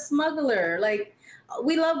the smuggler. Like,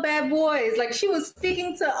 we love bad boys. Like, she was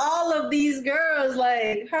speaking to all of these girls.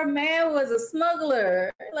 Like, her man was a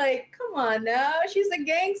smuggler. Like, come on now. She's a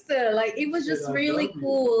gangster. Like, it was just really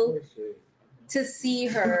cool to see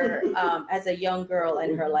her as a young girl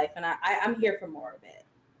in her life. And I'm here for more of it.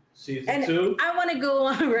 Season 2? I want to go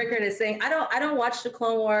on record as saying I don't watch the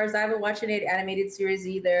Clone Wars. I haven't watched any animated series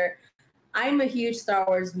either. I'm a huge Star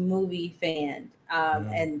Wars movie fan.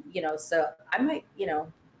 And, you know, so I might, you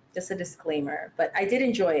know, just a disclaimer, but I did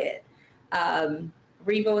enjoy it.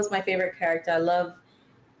 Reva was my favorite character. I love.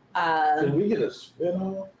 Can we get a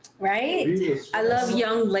spin-off? Right? I love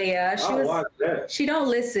young Leia. She don't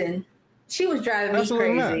listen. She was driving me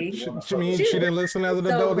crazy. She didn't listen as an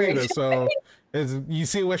adult either. So you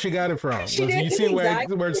see where she got it from. You see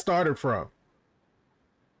where it started from.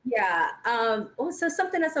 Yeah. So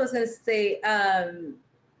something else I was going to say.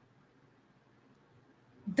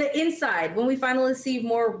 The inside, when we finally see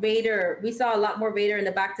more Vader, we saw a lot more Vader in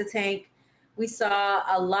the Bacta tank. We saw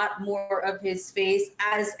a lot more of his face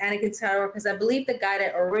as Anakin Skywalker, because I believe the guy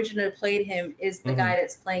that originally played him is the guy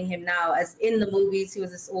that's playing him now. As in the movies, he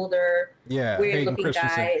was this older, weird-looking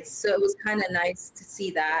guy. So it was kind of nice to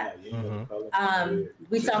see that.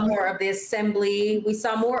 We saw more of the assembly. We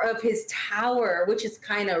saw more of his tower, which is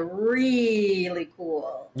kind of really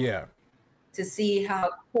cool. Yeah. To see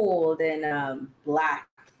how cold and black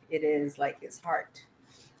it is, like his heart.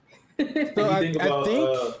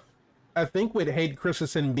 So I think with Hayden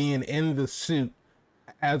Christensen being in the suit,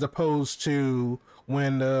 as opposed to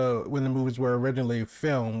when the movies were originally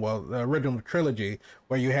filmed, well, the original trilogy,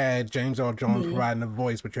 where you had James Earl Jones providing the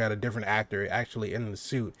voice, but you had a different actor actually in the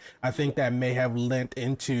suit, I think that may have lent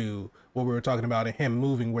into what we were talking about in him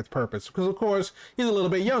moving with purpose, because of course he's a little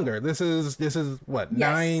bit younger. This is what,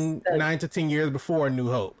 9 to 10 years before New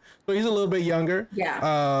Hope, so he's a little bit younger.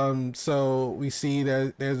 So we see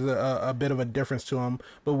that there's a bit of a difference to him.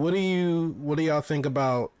 But what do y'all think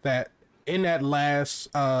about that in that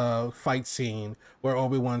last fight scene where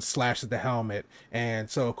Obi-Wan slashes the helmet, and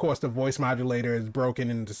so of course the voice modulator is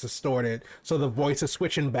broken and it's distorted, so the voice is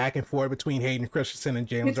switching back and forth between Hayden Christensen and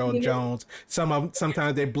James Earl Jones.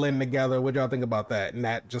 Sometimes they blend together. What y'all think about that and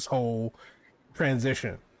that just whole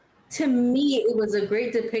transition? To me, it was a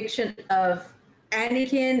great depiction of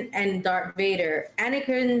Anakin and Darth Vader.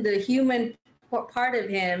 Anakin, the human part of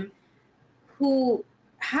him, who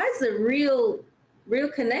has a real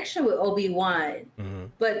connection with Obi-Wan,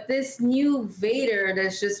 but this new Vader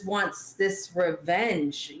that just wants this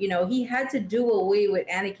revenge. You know, he had to do away with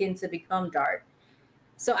Anakin to become Darth.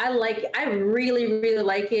 So I really, really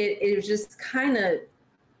like it. It was just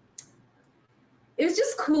it was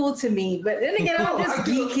just cool to me. But then again, I'm just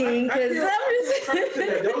geeking because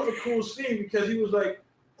that was a cool scene because he was like,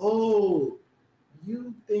 "Oh,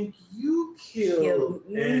 you think you killed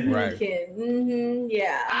Anakin?"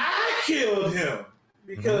 Yeah, I killed him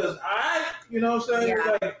because you know what I'm saying?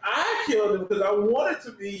 Yeah. Like, I killed him because I wanted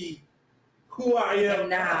to be who I am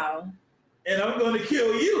now, and I'm going to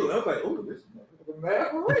kill you. I was like, "Oh, this is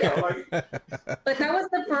mad for real." Like, but that was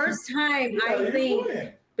the first time I think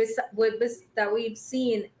that we've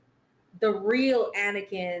seen the real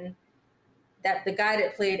Anakin, that the guy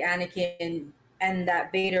that played Anakin and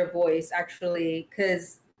that Vader voice, actually,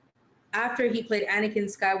 because after he played Anakin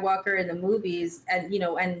Skywalker in the movies, and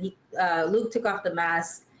Luke took off the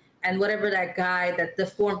mask, and whatever that guy, that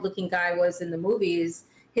deformed-looking guy was in the movies,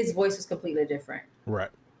 his voice was completely different. Right.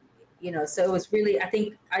 You know, so it was really, I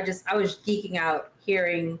think I was geeking out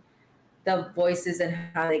hearing the voices and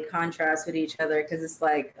how they contrast with each other, because it's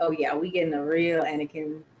like, oh yeah, we getting a real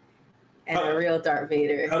Anakin and the real Darth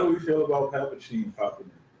Vader. How do we feel about Palpatine popping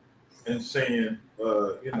in and saying, I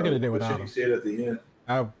could have done without he him. said at the end?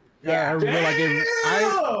 I feel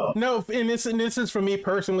like no, and this is for me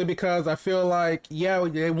personally because I feel like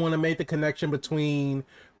they want to make the connection between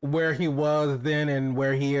where he was then and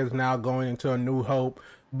where he is now going into A New Hope,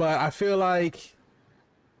 but I feel like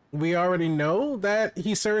we already know that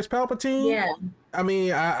he serves Palpatine. Yeah. I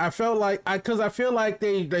mean, I felt like I feel like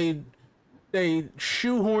they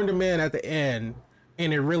shoehorned him in at the end,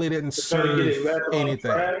 and it really didn't serve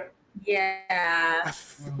anything. Yeah,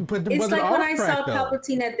 but it's like when I saw though.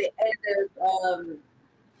 Palpatine at the end of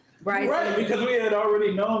Rising. Right, because we had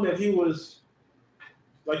already known that he was,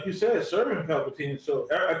 like you said, serving Palpatine. So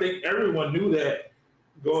I think everyone knew that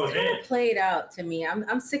going in. It played out to me.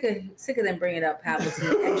 I'm sick of them bringing up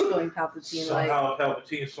Palpatine and showing Palpatine. Somehow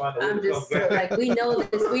Palpatine's trying to. I'm just so, like, we know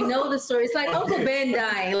this. We know the story. It's like Uncle Ben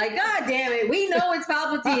dying. Like, God damn it, we know it's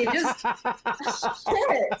Palpatine. Just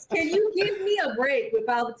shit. Can you give me a break with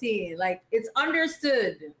Palpatine? Like, it's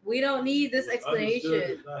understood. We don't need this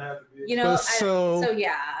explanation. You know. So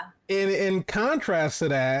yeah. In contrast to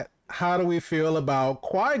that, how do we feel about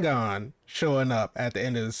Qui-Gon showing up at the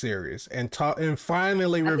end of the series and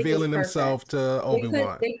finally revealing himself to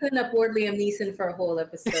Obi-Wan? They couldn't afford Liam Neeson for a whole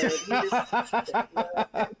episode.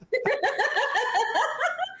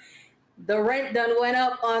 The rent done went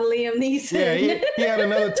up on Liam Neeson. Yeah, he had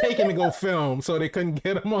another taking to go film, so they couldn't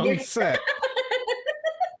get him on set.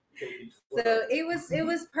 So it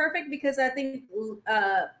was perfect because I think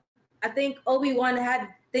Obi-Wan had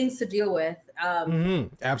things to deal with.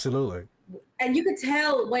 Absolutely. And you could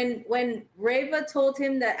tell when Reva told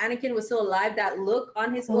him that Anakin was still alive, that look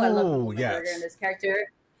on his I love in this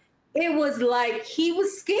character. It was like he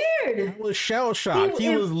was scared. He was shell shocked.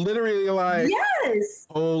 He was literally like, yes,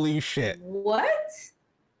 holy shit. What?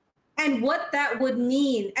 And what that would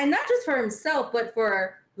mean. And not just for himself, but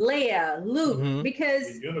for Leia, Luke,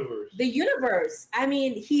 because the universe. I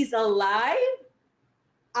mean, he's alive.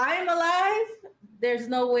 I'm alive. There's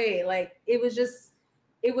no way. Like, it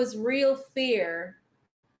was real fear,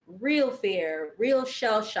 real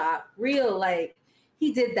shell shock, real, like,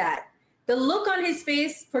 he did that. The look on his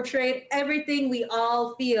face portrayed everything we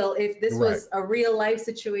all feel if this was a real life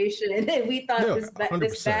situation and we thought this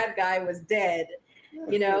bad guy was dead,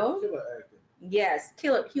 you know? Killer acting. Yes,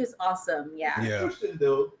 killer. He was awesome. Yeah. Interesting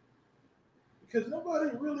though, because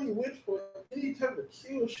nobody really went for any type of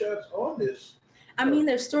kill shots on this. I mean,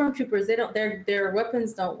 they're stormtroopers. They don't. Their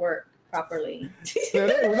weapons don't work properly. Yeah,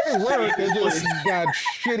 they work. They just got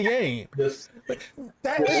shitty aim.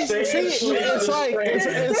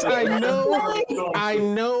 I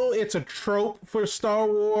know it's a trope for Star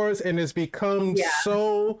Wars, and it's become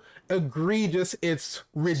so egregious. It's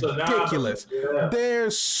ridiculous. Yeah.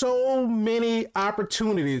 There's so many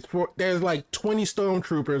opportunities there's like 20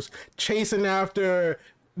 stormtroopers chasing after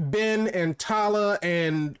Ben and Tala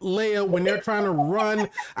and Leia when they're trying to run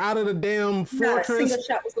out of the damn fortress. Not a single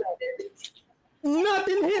shot was landed.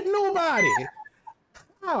 Nothing hit nobody.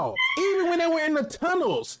 How? Even when they were in the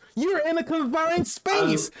tunnels, you're in a confined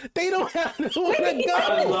space. They don't have nowhere to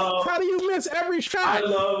go. How do you miss every shot? I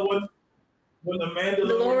love when the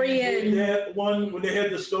Mandalorian did that one, when they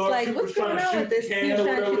had the storm, like, what's going on with this can or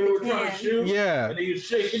whatever they were trying to shoot. Yeah. And he was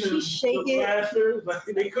shaking the blaster. Like,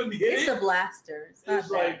 they couldn't hit it. It's a blaster.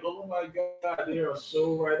 It's like, oh my God, they are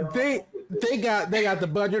so right on. They got the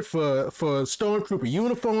budget for stormtrooper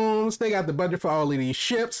uniforms. They got the budget for all of these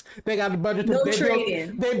ships. They got the budget they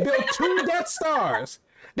built 2 Death Stars.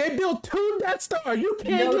 They built 2 Death Stars. You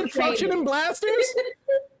can't get functioning blasters?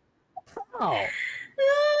 How?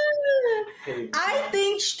 I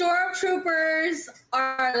think stormtroopers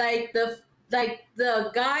are like the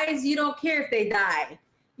guys you don't care if they die.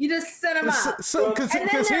 You just set them out. And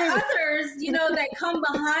then there are others, that come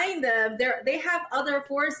behind them. They have other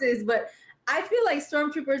forces, but I feel like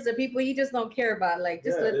stormtroopers are people you just don't care about. Like,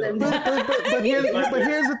 just let them die. But here's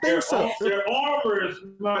the thing, their armor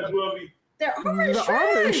might as well be. Their armor is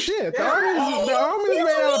armor is shit. The armor is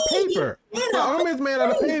made out of paper. The armor is made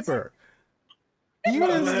out of paper. You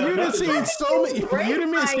done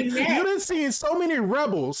seen so many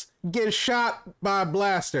rebels get shot by a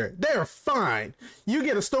blaster. They're fine. You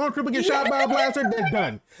get a stormtrooper get shot by a blaster, they're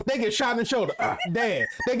done. They get shot in the shoulder, dead.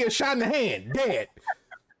 They get shot in the hand, dead.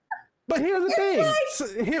 But here's the thing.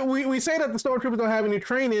 So, we say that the stormtroopers don't have any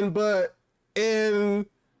training, but in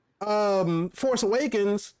Force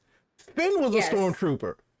Awakens, Finn was a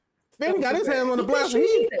stormtrooper. Finn got his hands on the blaster.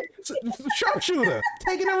 Sharpshooter,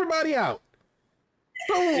 taking everybody out.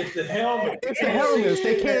 So It's the helmet. it's the helmets.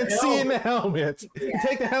 They can't see in the helmets. You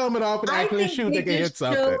take the helmet off and I actually think shoot. They can hit just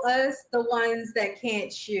something. show us the ones that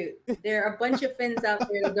can't shoot. There are a bunch of Finns out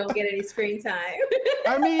there that don't get any screen time.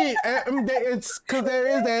 I mean, it's because there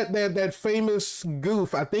is that famous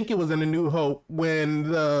goof. I think it was in A New Hope when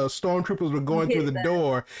the stormtroopers were going through the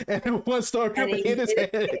door, and one stormtrooper hit his head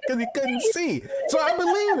because he couldn't see. So I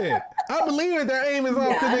believe it. I believe it. Their aim is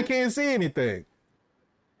off because they can't see anything.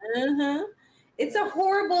 It's a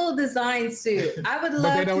horrible design suit. I would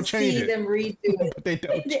love to see them redo it. But they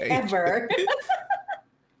don't change ever.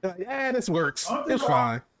 Yeah, this works. It's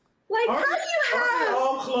fine. Like, how do you have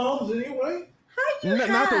all clones anyway? How you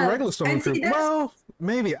Not the regular stormtrooper. that's- Well,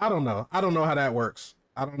 maybe I don't know. I don't know how that works.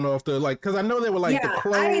 I don't know if they're like, because I know they were like the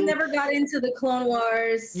clone. I never got into the Clone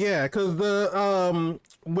Wars. Yeah, because the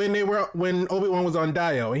when Obi-Wan was on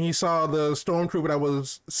Dio and he saw the stormtrooper that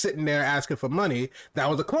was sitting there asking for money, that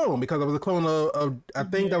was a clone because it was a clone of I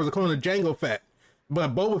think that was a clone of Jango Fett,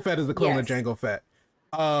 but Boba Fett is the clone of Jango Fett.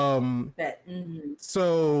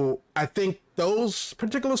 So I think those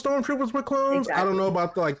particular stormtroopers were clones. Exactly. I don't know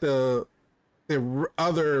about the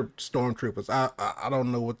other stormtroopers. I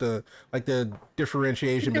don't know what the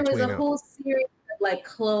differentiation between them. There was a whole series of like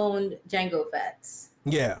cloned Jango Fett's.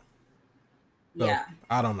 Yeah. So, yeah.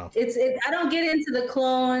 I don't know. I don't get into the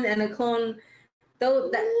clone and the clone. Though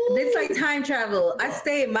it's like time travel. I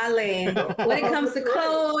stay in my lane when it comes to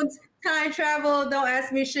clones, time travel. Don't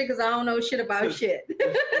ask me shit because I don't know shit about shit.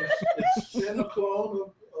 Is Shin a clone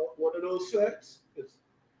of one of those sects?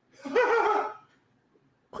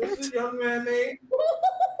 What's the young man name?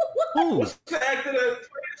 What's the actor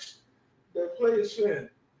that plays Finn?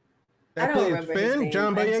 That plays Finn?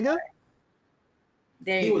 John Boyega?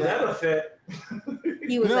 There you go. He was at a Fett.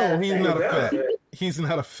 He's not a Fett. He's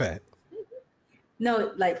not a Fett.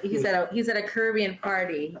 No, like he's at a Caribbean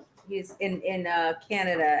party. He's in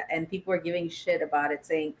Canada, and people are giving shit about it,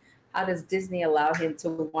 saying, "How does Disney allow him to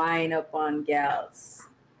wind up on gals?"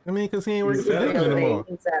 I mean, because he ain't working for Disney anymore.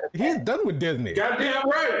 He's done with Disney. Goddamn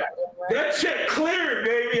right. That check cleared,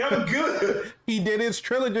 baby. I'm good. He did his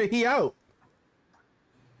trilogy. He out.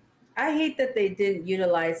 I hate that they didn't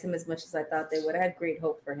utilize him as much as I thought they would. I had great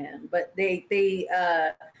hope for him, but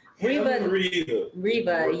Reba, bring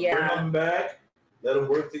them back. Let them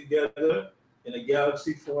work together in a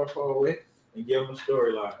galaxy far, far away, and give them a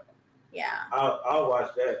storyline. Yeah, I'll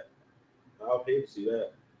watch that. I'll pay to see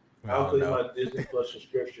that. I'll pay my Disney Plus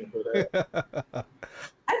subscription for that.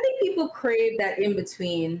 I think people crave that in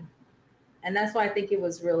between, and that's why I think it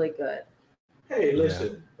was really good. Hey,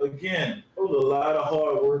 listen. Again, there was a lot of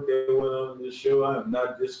hard work that went on the show. I am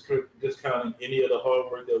not discounting any of the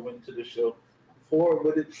hard work that went into the show. For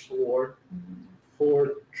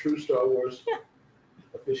true Star Wars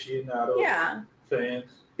aficionados, fans.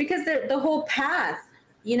 Because the whole path,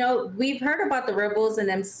 we've heard about the rebels and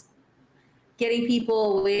them getting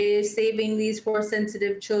people away, saving these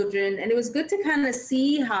Force-sensitive children, and it was good to kind of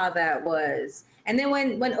see how that was. And then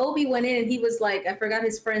when Obi went in and he was like, I forgot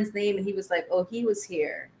his friend's name, and he was like, oh, he was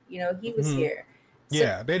here. He was here. So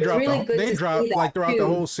yeah, they dropped like throughout the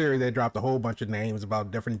whole series, they dropped a whole bunch of names about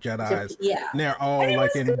different Jedis. Yeah. And they're all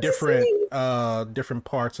like in different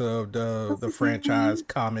parts of the franchise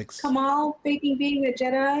comics. Kamal faking being a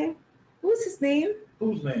Jedi. What's his name?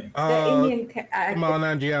 Whose name? The Indian Kamal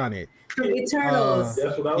Nanjiani. From Eternals.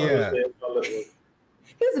 That's what I was saying.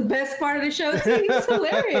 He was the best part of the show too. He was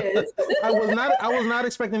hilarious. I was not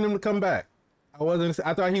expecting him to come back. I thought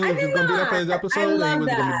he was just gonna be there for his episode and he was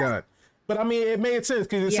gonna be done. But I mean, it made sense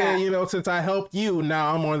because he said, since I helped you,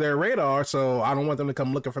 now I'm on their radar, so I don't want them to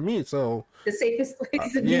come looking for me. So the safest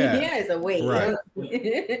place to be is away. Right.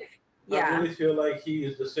 I really feel like he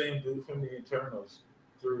is the same dude from the Eternals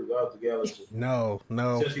throughout the galaxy. No.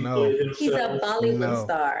 He's a Bollywood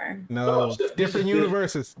star. No, different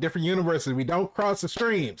universes. We don't cross the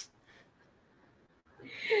streams.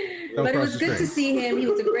 But it was good to see him. He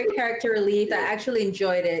was a great character relief. I actually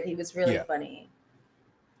enjoyed it. He was really funny.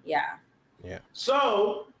 Yeah. Yeah.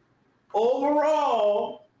 So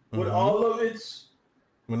overall, with all of its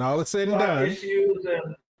when all is said and done, issues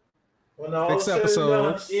and when all 6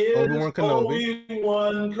 episodes, Obi-Wan Kenobi.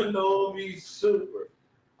 Obi-Wan Kenobi super.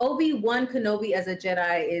 Obi-Wan Kenobi as a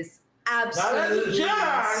Jedi is absolutely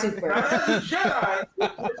super. Not as a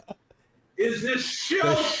Jedi. Is this show?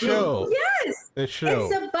 The show. Yes. The show.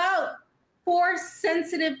 It's about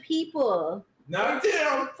Force-sensitive people. Not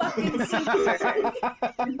them. Fucking super.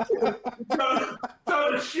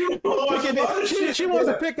 She wants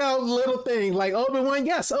to pick out little things like Obi-Wan.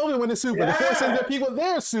 Yes, Obi-Wan is super. Yeah. The Force-sensitive people,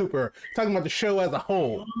 they're super. Talking about the show as a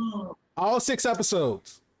whole. All 6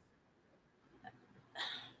 episodes.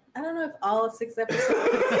 I don't know if all 6 episodes.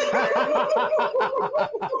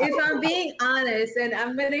 If I'm being honest, and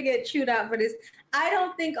I'm gonna get chewed out for this, I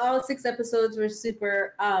don't think all 6 episodes were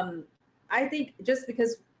super. I think just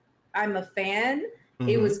because I'm a fan,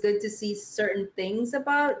 it was good to see certain things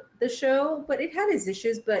about the show, but it had its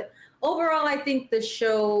issues. But overall, I think the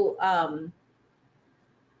show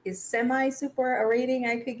is semi-super a rating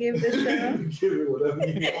I could give this show. Give it whatever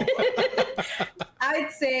you want.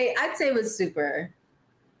 I'd say it was super.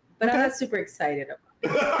 But I'm not super excited about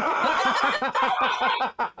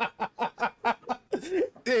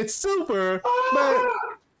it. It's super, but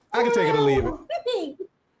I can take it or leave it.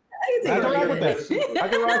 I can rock with that. I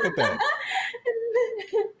can rock with that.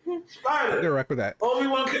 Spider. I can rock with that.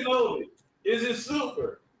 Obi-Wan Kenobi. Is it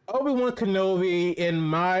super? Obi-Wan Kenobi, in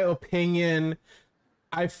my opinion,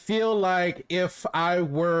 I feel like if I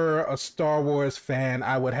were a Star Wars fan,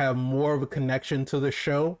 I would have more of a connection to the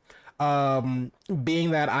show. Being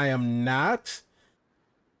that I am not,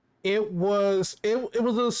 it was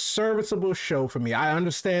a serviceable show for me. I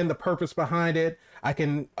understand the purpose behind it. I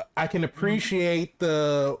can appreciate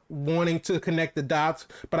the wanting to connect the dots,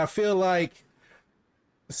 but I feel like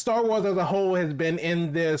Star Wars as a whole has been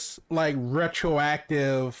in this like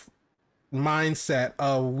retroactive mindset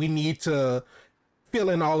of we need to fill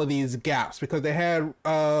in all of these gaps, because they had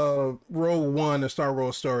Rogue One, a Star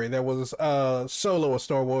Wars story. There was Solo, a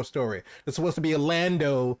Star Wars story. There's supposed to be a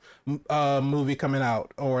Lando movie coming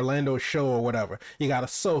out, or a Lando show, or whatever. You got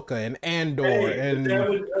Ahsoka and Andor, and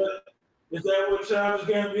is that what Childish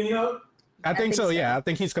Gambino? I think so. Yeah, I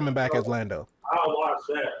think he's coming back as Lando. I'll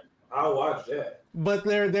watch that. But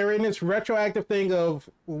they're in this retroactive thing of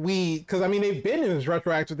because I mean they've been in this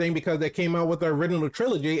retroactive thing because they came out with the original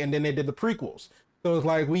trilogy and then they did the prequels. So it's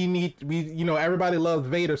like everybody loves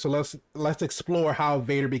Vader, so let's explore how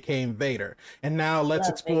Vader became Vader, and now let's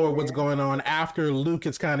explore what's going on after Luke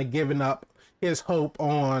has kind of given up his hope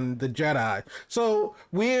on the Jedi. So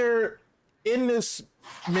we're in this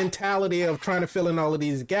mentality of trying to fill in all of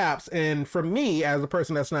these gaps, and for me, as a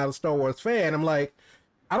person that's not a Star Wars fan, I'm like,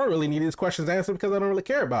 I don't really need these questions answered because I don't really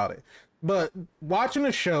care about it. But watching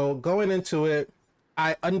the show, going into it,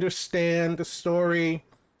 I understand the story.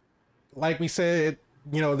 Like we said,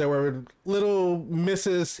 there were little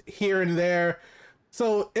misses here and there.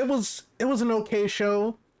 So it was an okay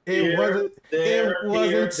show. It wasn't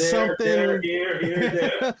something.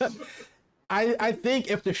 Here. I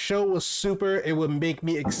think if the show was super, it would make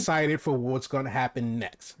me excited for what's going to happen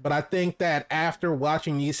next. But I think that after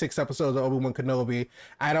watching these 6 episodes of Obi-Wan Kenobi,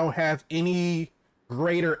 I don't have any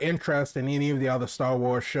greater interest in any of the other Star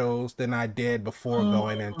Wars shows than I did before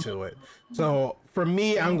going into it. So for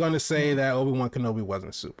me, I'm going to say that Obi-Wan Kenobi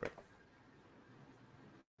wasn't super.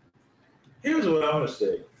 Here's what I'm going to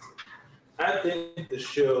say. I think the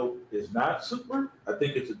show is not super. I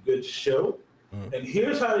think it's a good show. And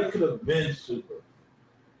here's how it could have been super.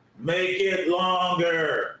 Make it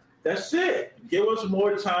longer. That's it. Give us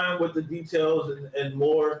more time with the details and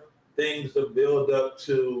more things to build up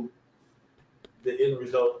to the end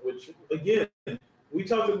result, which, again, we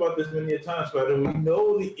talked about this many a times, but we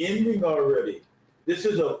know the ending already. This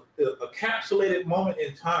is a encapsulated moment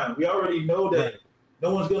in time. We already know that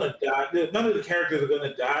no one's going to die. None of the characters are going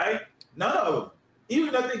to die. None of them.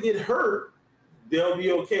 Even if they get hurt, they'll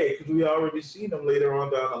be okay because we already seen them later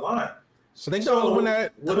on down the line. I think the only one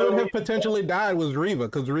that could have potentially died was Reva,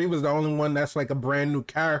 because Reva's the only one that's like a brand new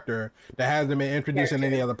character that hasn't been introduced in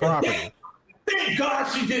any other property. Thank God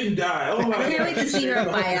she didn't die. Oh my God. I can't wait to see her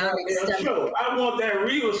bionic stuff. I want that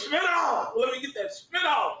Reva spin-off. Let me get that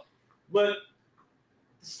spin-off. But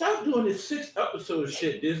stop doing this 6 episode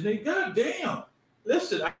shit, Disney. God damn.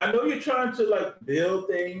 Listen, I know you're trying to like build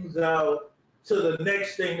things out to the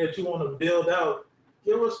next thing that you want to build out.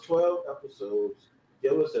 Give us 12 episodes.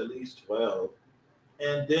 Give us at least 12.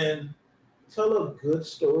 And then tell a good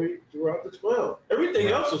story throughout the 12. Everything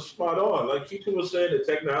else is spot on. Like Keita was saying, the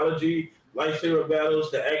technology, lightsaber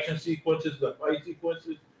battles, the action sequences, the fight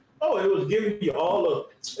sequences. Oh, it was giving you all of,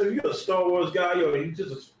 if you're a Star Wars guy or you're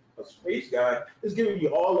just a space guy, it's giving you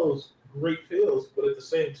all those great feels, but at the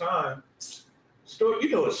same time,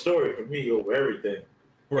 story, a story for me over everything.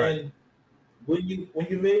 Right. And when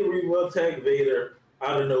you made Reva tag Vader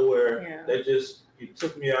out of nowhere, that just, you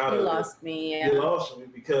took me out of it. You lost me, yeah. You lost me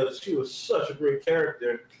because she was such a great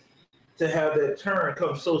character. To have that turn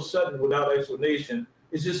come so sudden without explanation,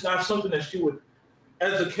 it's just not something that she would,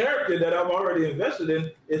 as a character that I'm already invested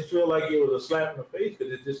in, it feel like it was a slap in the face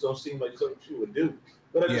because it just don't seem like something she would do.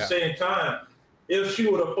 But at the same time, if she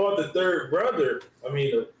would have fought the fifth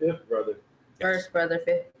brother. First brother,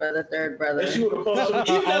 fifth brother, third brother. If she would have fought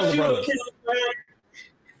even if she would have killed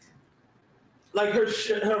like her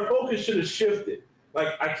focus should have shifted.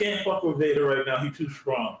 Like, I can't fuck with Vader right now. He's too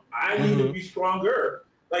strong. I need to be stronger.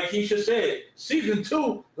 Like he should say, season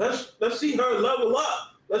 2, let's see her level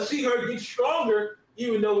up. Let's see her get stronger,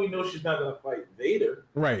 even though we know she's not gonna fight Vader.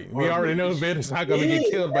 Right. We already know Vader's not gonna get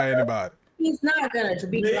killed by anybody. He's not gonna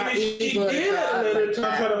be. Maybe she did let her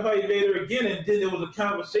try to fight Vader again, and then there was a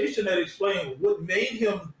conversation that explained what made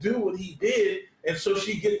him do what he did, and so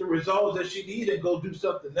she get the results that she needed and go do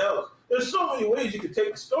something else. There's so many ways you could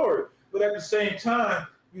take the story, but at the same time,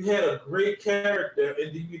 you had a great character,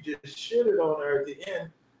 and then you just shitted on her at the end.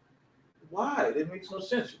 Why? That makes no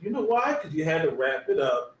sense. You know why? Because you had to wrap it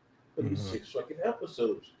up for these 6 fucking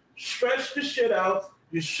episodes. Stretch the shit out.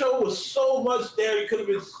 Your show was so much there, it could have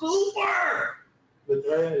been super. But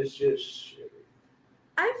that is just shitty.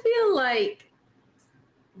 I feel like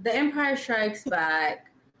The Empire Strikes Back,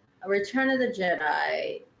 Return of the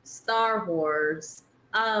Jedi, Star Wars,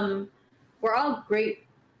 were all great.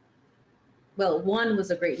 Well, one was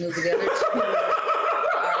a great movie. The other two, all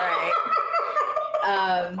right.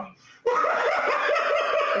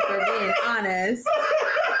 If we're being honest.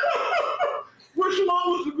 Which one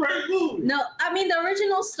was a great movie? No, I mean the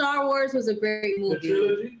original Star Wars was a great movie. The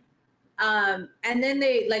trilogy? And then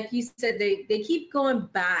they, like you said, they keep going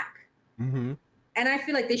back. Mm-hmm. And I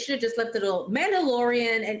feel like they should have just left it alone.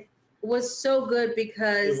 Mandalorian and was so good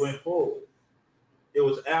because it went forward. It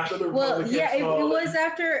was after the it was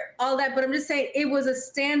after all that, but I'm just saying it was a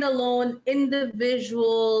standalone,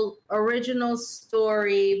 individual, original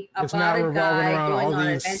story it's about not a revolving guy around going all on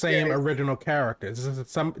these adventures. same original characters. This is an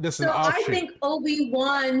So offshoot. I think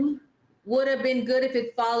Obi-Wan would have been good if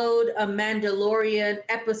it followed a Mandalorian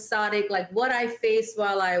episodic, like what I faced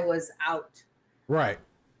while I was out. Right.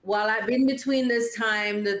 While I've been between this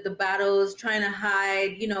time, the battles, trying to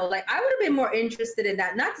hide, like I would have been more interested in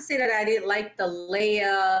that. Not to say that I didn't like the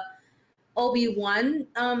Leia Obi-Wan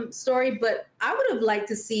story, but I would have liked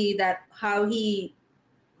to see that how he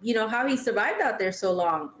survived out there so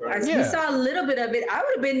long. Right. As we saw a little bit of it, I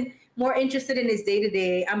would have been more interested in his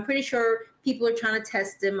day-to-day. I'm pretty sure people are trying to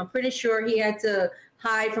test him. I'm pretty sure he had to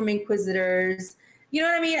hide from Inquisitors. You know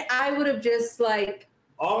what I mean? I would have just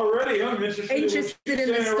already I'm interested in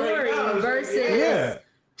the story versus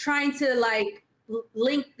trying to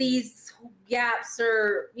link these gaps,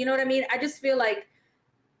 or you know what I mean. I just feel like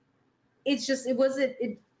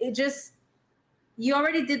you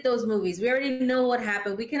already did those movies. We already know what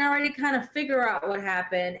happened. We can already kind of figure out what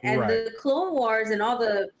happened. And the Clone Wars and all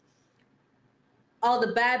the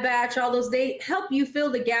Bad Batch, all those, they help you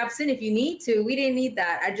fill the gaps in if you need to. We didn't need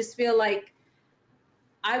that. I just feel like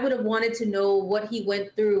I would have wanted to know what he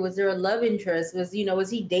went through. Was there a love interest? Was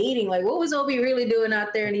he dating? Like, what was Obi really doing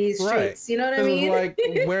out there in these streets? You know what I mean? Like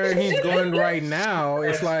where he's going right now,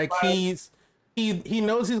 it's like he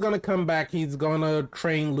knows he's going to come back. He's going to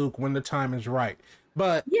train Luke when the time is right.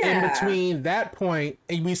 But in between that point,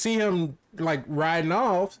 and we see him riding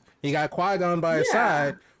off, he got Qui-Gon by his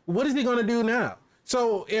side. What is he going to do now?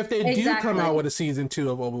 So if they do come out with a season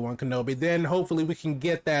 2 of Obi-Wan Kenobi, then hopefully we can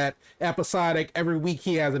get that episodic. Every week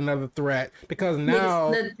he has another threat, because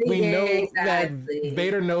now we know that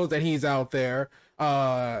Vader knows that he's out there.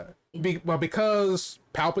 Because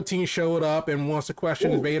Palpatine showed up and wants to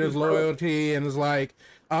question Vader's loyalty, and is like,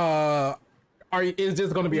 is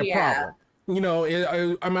this going to be a problem?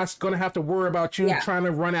 Am I going to have to worry about you trying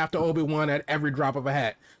to run after Obi-Wan at every drop of a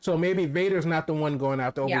hat? So maybe Vader's not the one going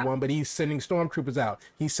after Obi-Wan, but he's sending stormtroopers out.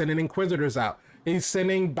 He's sending Inquisitors out. He's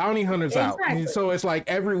sending bounty hunters out. And so it's like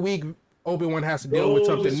every week Obi-Wan has to deal with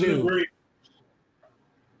something new.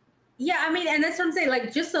 Yeah, I mean, and that's what I'm saying.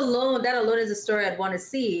 Like, that alone is a story I'd want to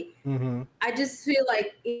see. Mm-hmm. I just feel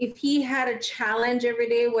like if he had a challenge every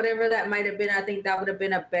day, whatever that might have been, I think that would have been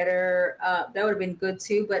that would have been good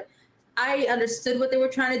too. But I understood what they were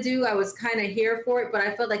trying to do. I was kind of here for it, but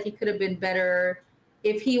I felt like it could have been better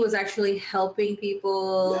if he was actually helping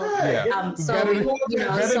people. Solving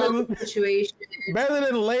the situation. Better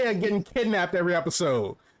than Leia getting kidnapped every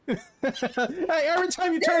episode. Hey, every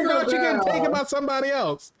time you turn out, you're getting taken by somebody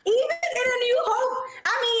else. Even in A New Hope,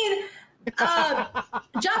 I mean, Jabba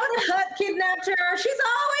the Hutt kidnapped her. She's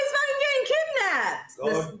always fucking getting kidnapped.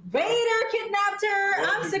 Vader kidnapped her.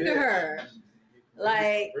 I'm sick of her.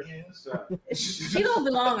 Like, she don't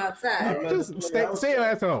belong outside. Just stay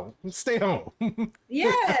at home. Stay home.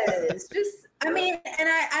 Yes,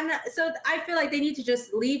 so I feel like they need to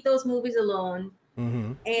just leave those movies alone.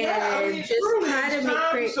 Mm-hmm. And just kind of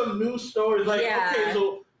create some new stories. Okay,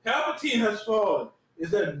 so Palpatine has fallen.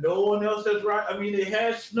 Is that no one else has right? I mean, they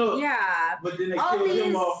had Snook. Yeah. But then they killed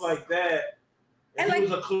him off like that. And like, he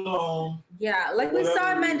was a clone. Yeah, like we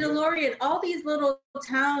saw in Mandalorian, all these little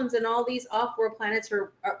towns and all these off-world planets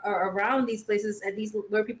are around these places and these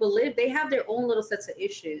where people live. They have their own little sets of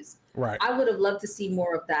issues. Right. I would have loved to see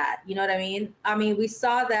more of that. You know what I mean? I mean, we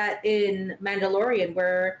saw that in Mandalorian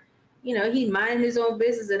where, you know, he minded his own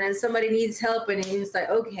business and then somebody needs help and he's like,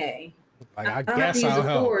 okay, Like, I don't have to use the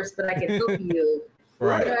Force, but I can help you.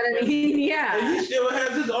 Right. You know what I mean? Yeah. And he still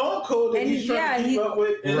has his own code that he's trying to keep up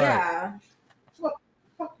with. Yeah.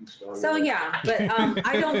 So yeah, but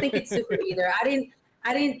I don't think it's super either. I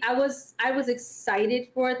was excited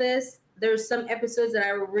for this. There's some episodes that I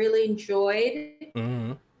really enjoyed,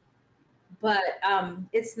 but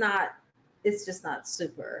it's just not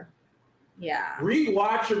super. Yeah.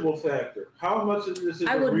 Rewatchable factor. How much of this is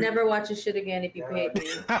I would never watch this shit again if you paid me.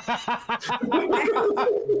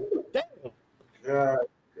 God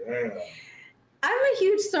damn. I'm a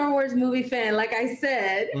huge Star Wars movie fan, like I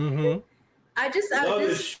said. I just love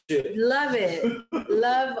it.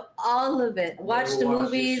 Love all of it. Watch the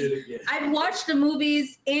movies. I've watched the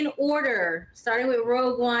movies in order, starting with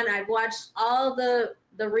Rogue One. I've watched all the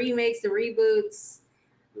remakes, the reboots.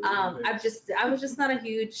 I was just not a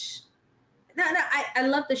huge. No, I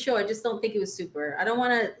love the show. I just don't think it was super. I don't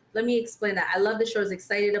want to. Let me explain that. I love the show. I was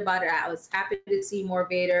excited about it. I was happy to see more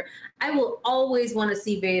Vader. I will always want to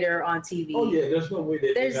see Vader on TV. Oh yeah, there's no way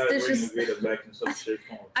that there's just Vader back in some shape.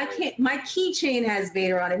 I can't. My keychain has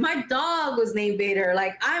Vader on it. My dog was named Vader.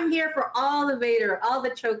 Like, I'm here for all the Vader, all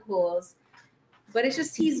the chokeholds. But it's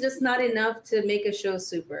just he's just not enough to make a show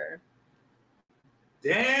super.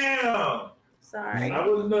 Damn. Sorry. I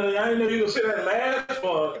didn't know you were gonna say that last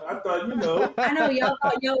part. I thought, you know. I know y'all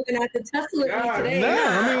thought y'all were gonna have to tussle with me today. Y'all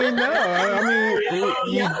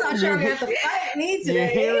thought y'all were gonna have to fight me today.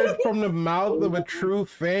 You hear it from the mouth of a true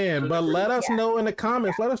fan. But let us know in the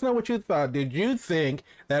comments. Let us know what you thought. Did you think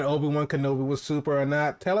that Obi-Wan Kenobi was super or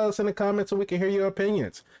not? Tell us in the comments so we can hear your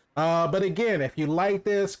opinions. But again, if you like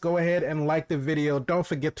this, go ahead and like the video. Don't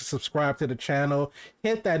forget to subscribe to the channel.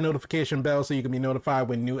 Hit that notification bell so you can be notified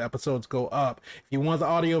when new episodes go up. If you want the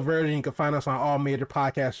audio version, you can find us on all major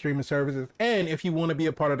podcast streaming services. And if you want to be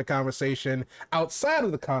a part of the conversation outside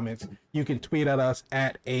of the comments, you can tweet at us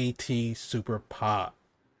at ATSuperPod.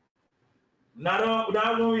 Not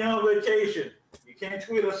when we're on vacation. You can't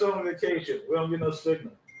tweet us on vacation. We don't get no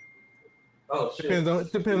signal. Oh, shit.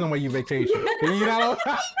 Depends on where you vacation. You know,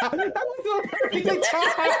 that was so perfectly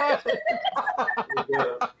timed.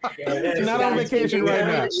 Not on vacation right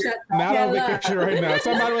now. Not on vacation right now.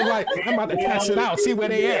 Somebody was like, "I'm about to test it out, see where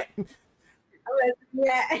they at."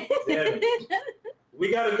 Yeah.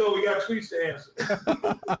 We gotta go. We got tweets to answer.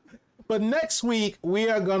 But next week we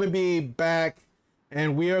are going to be back,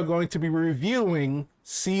 and we are going to be reviewing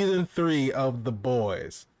season 3 of The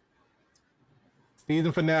Boys.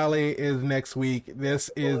 Season finale is next week. This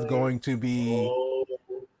is going to be...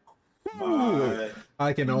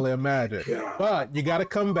 I can only imagine. God. But you got to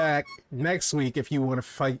come back next week if you want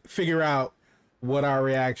to figure out what our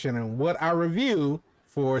reaction and what our review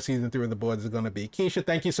for season 3 of The Boys is going to be. Keisha,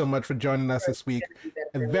 thank you so much for joining us this week.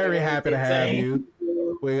 I'm very happy to have you.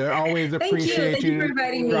 We always appreciate you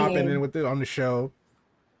dropping in on the show.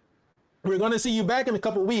 We're going to see you back in a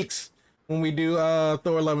couple weeks when we do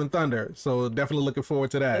Thor Love and Thunder. So definitely looking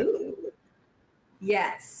forward to that. Ooh.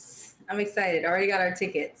 Yes. I'm excited. Already got our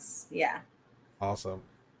tickets. Yeah. Awesome.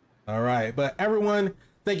 All right. But everyone,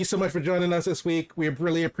 thank you so much for joining us this week. We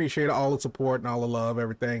really appreciate all the support and all the love,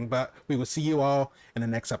 everything. But we will see you all in the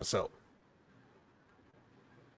next episode.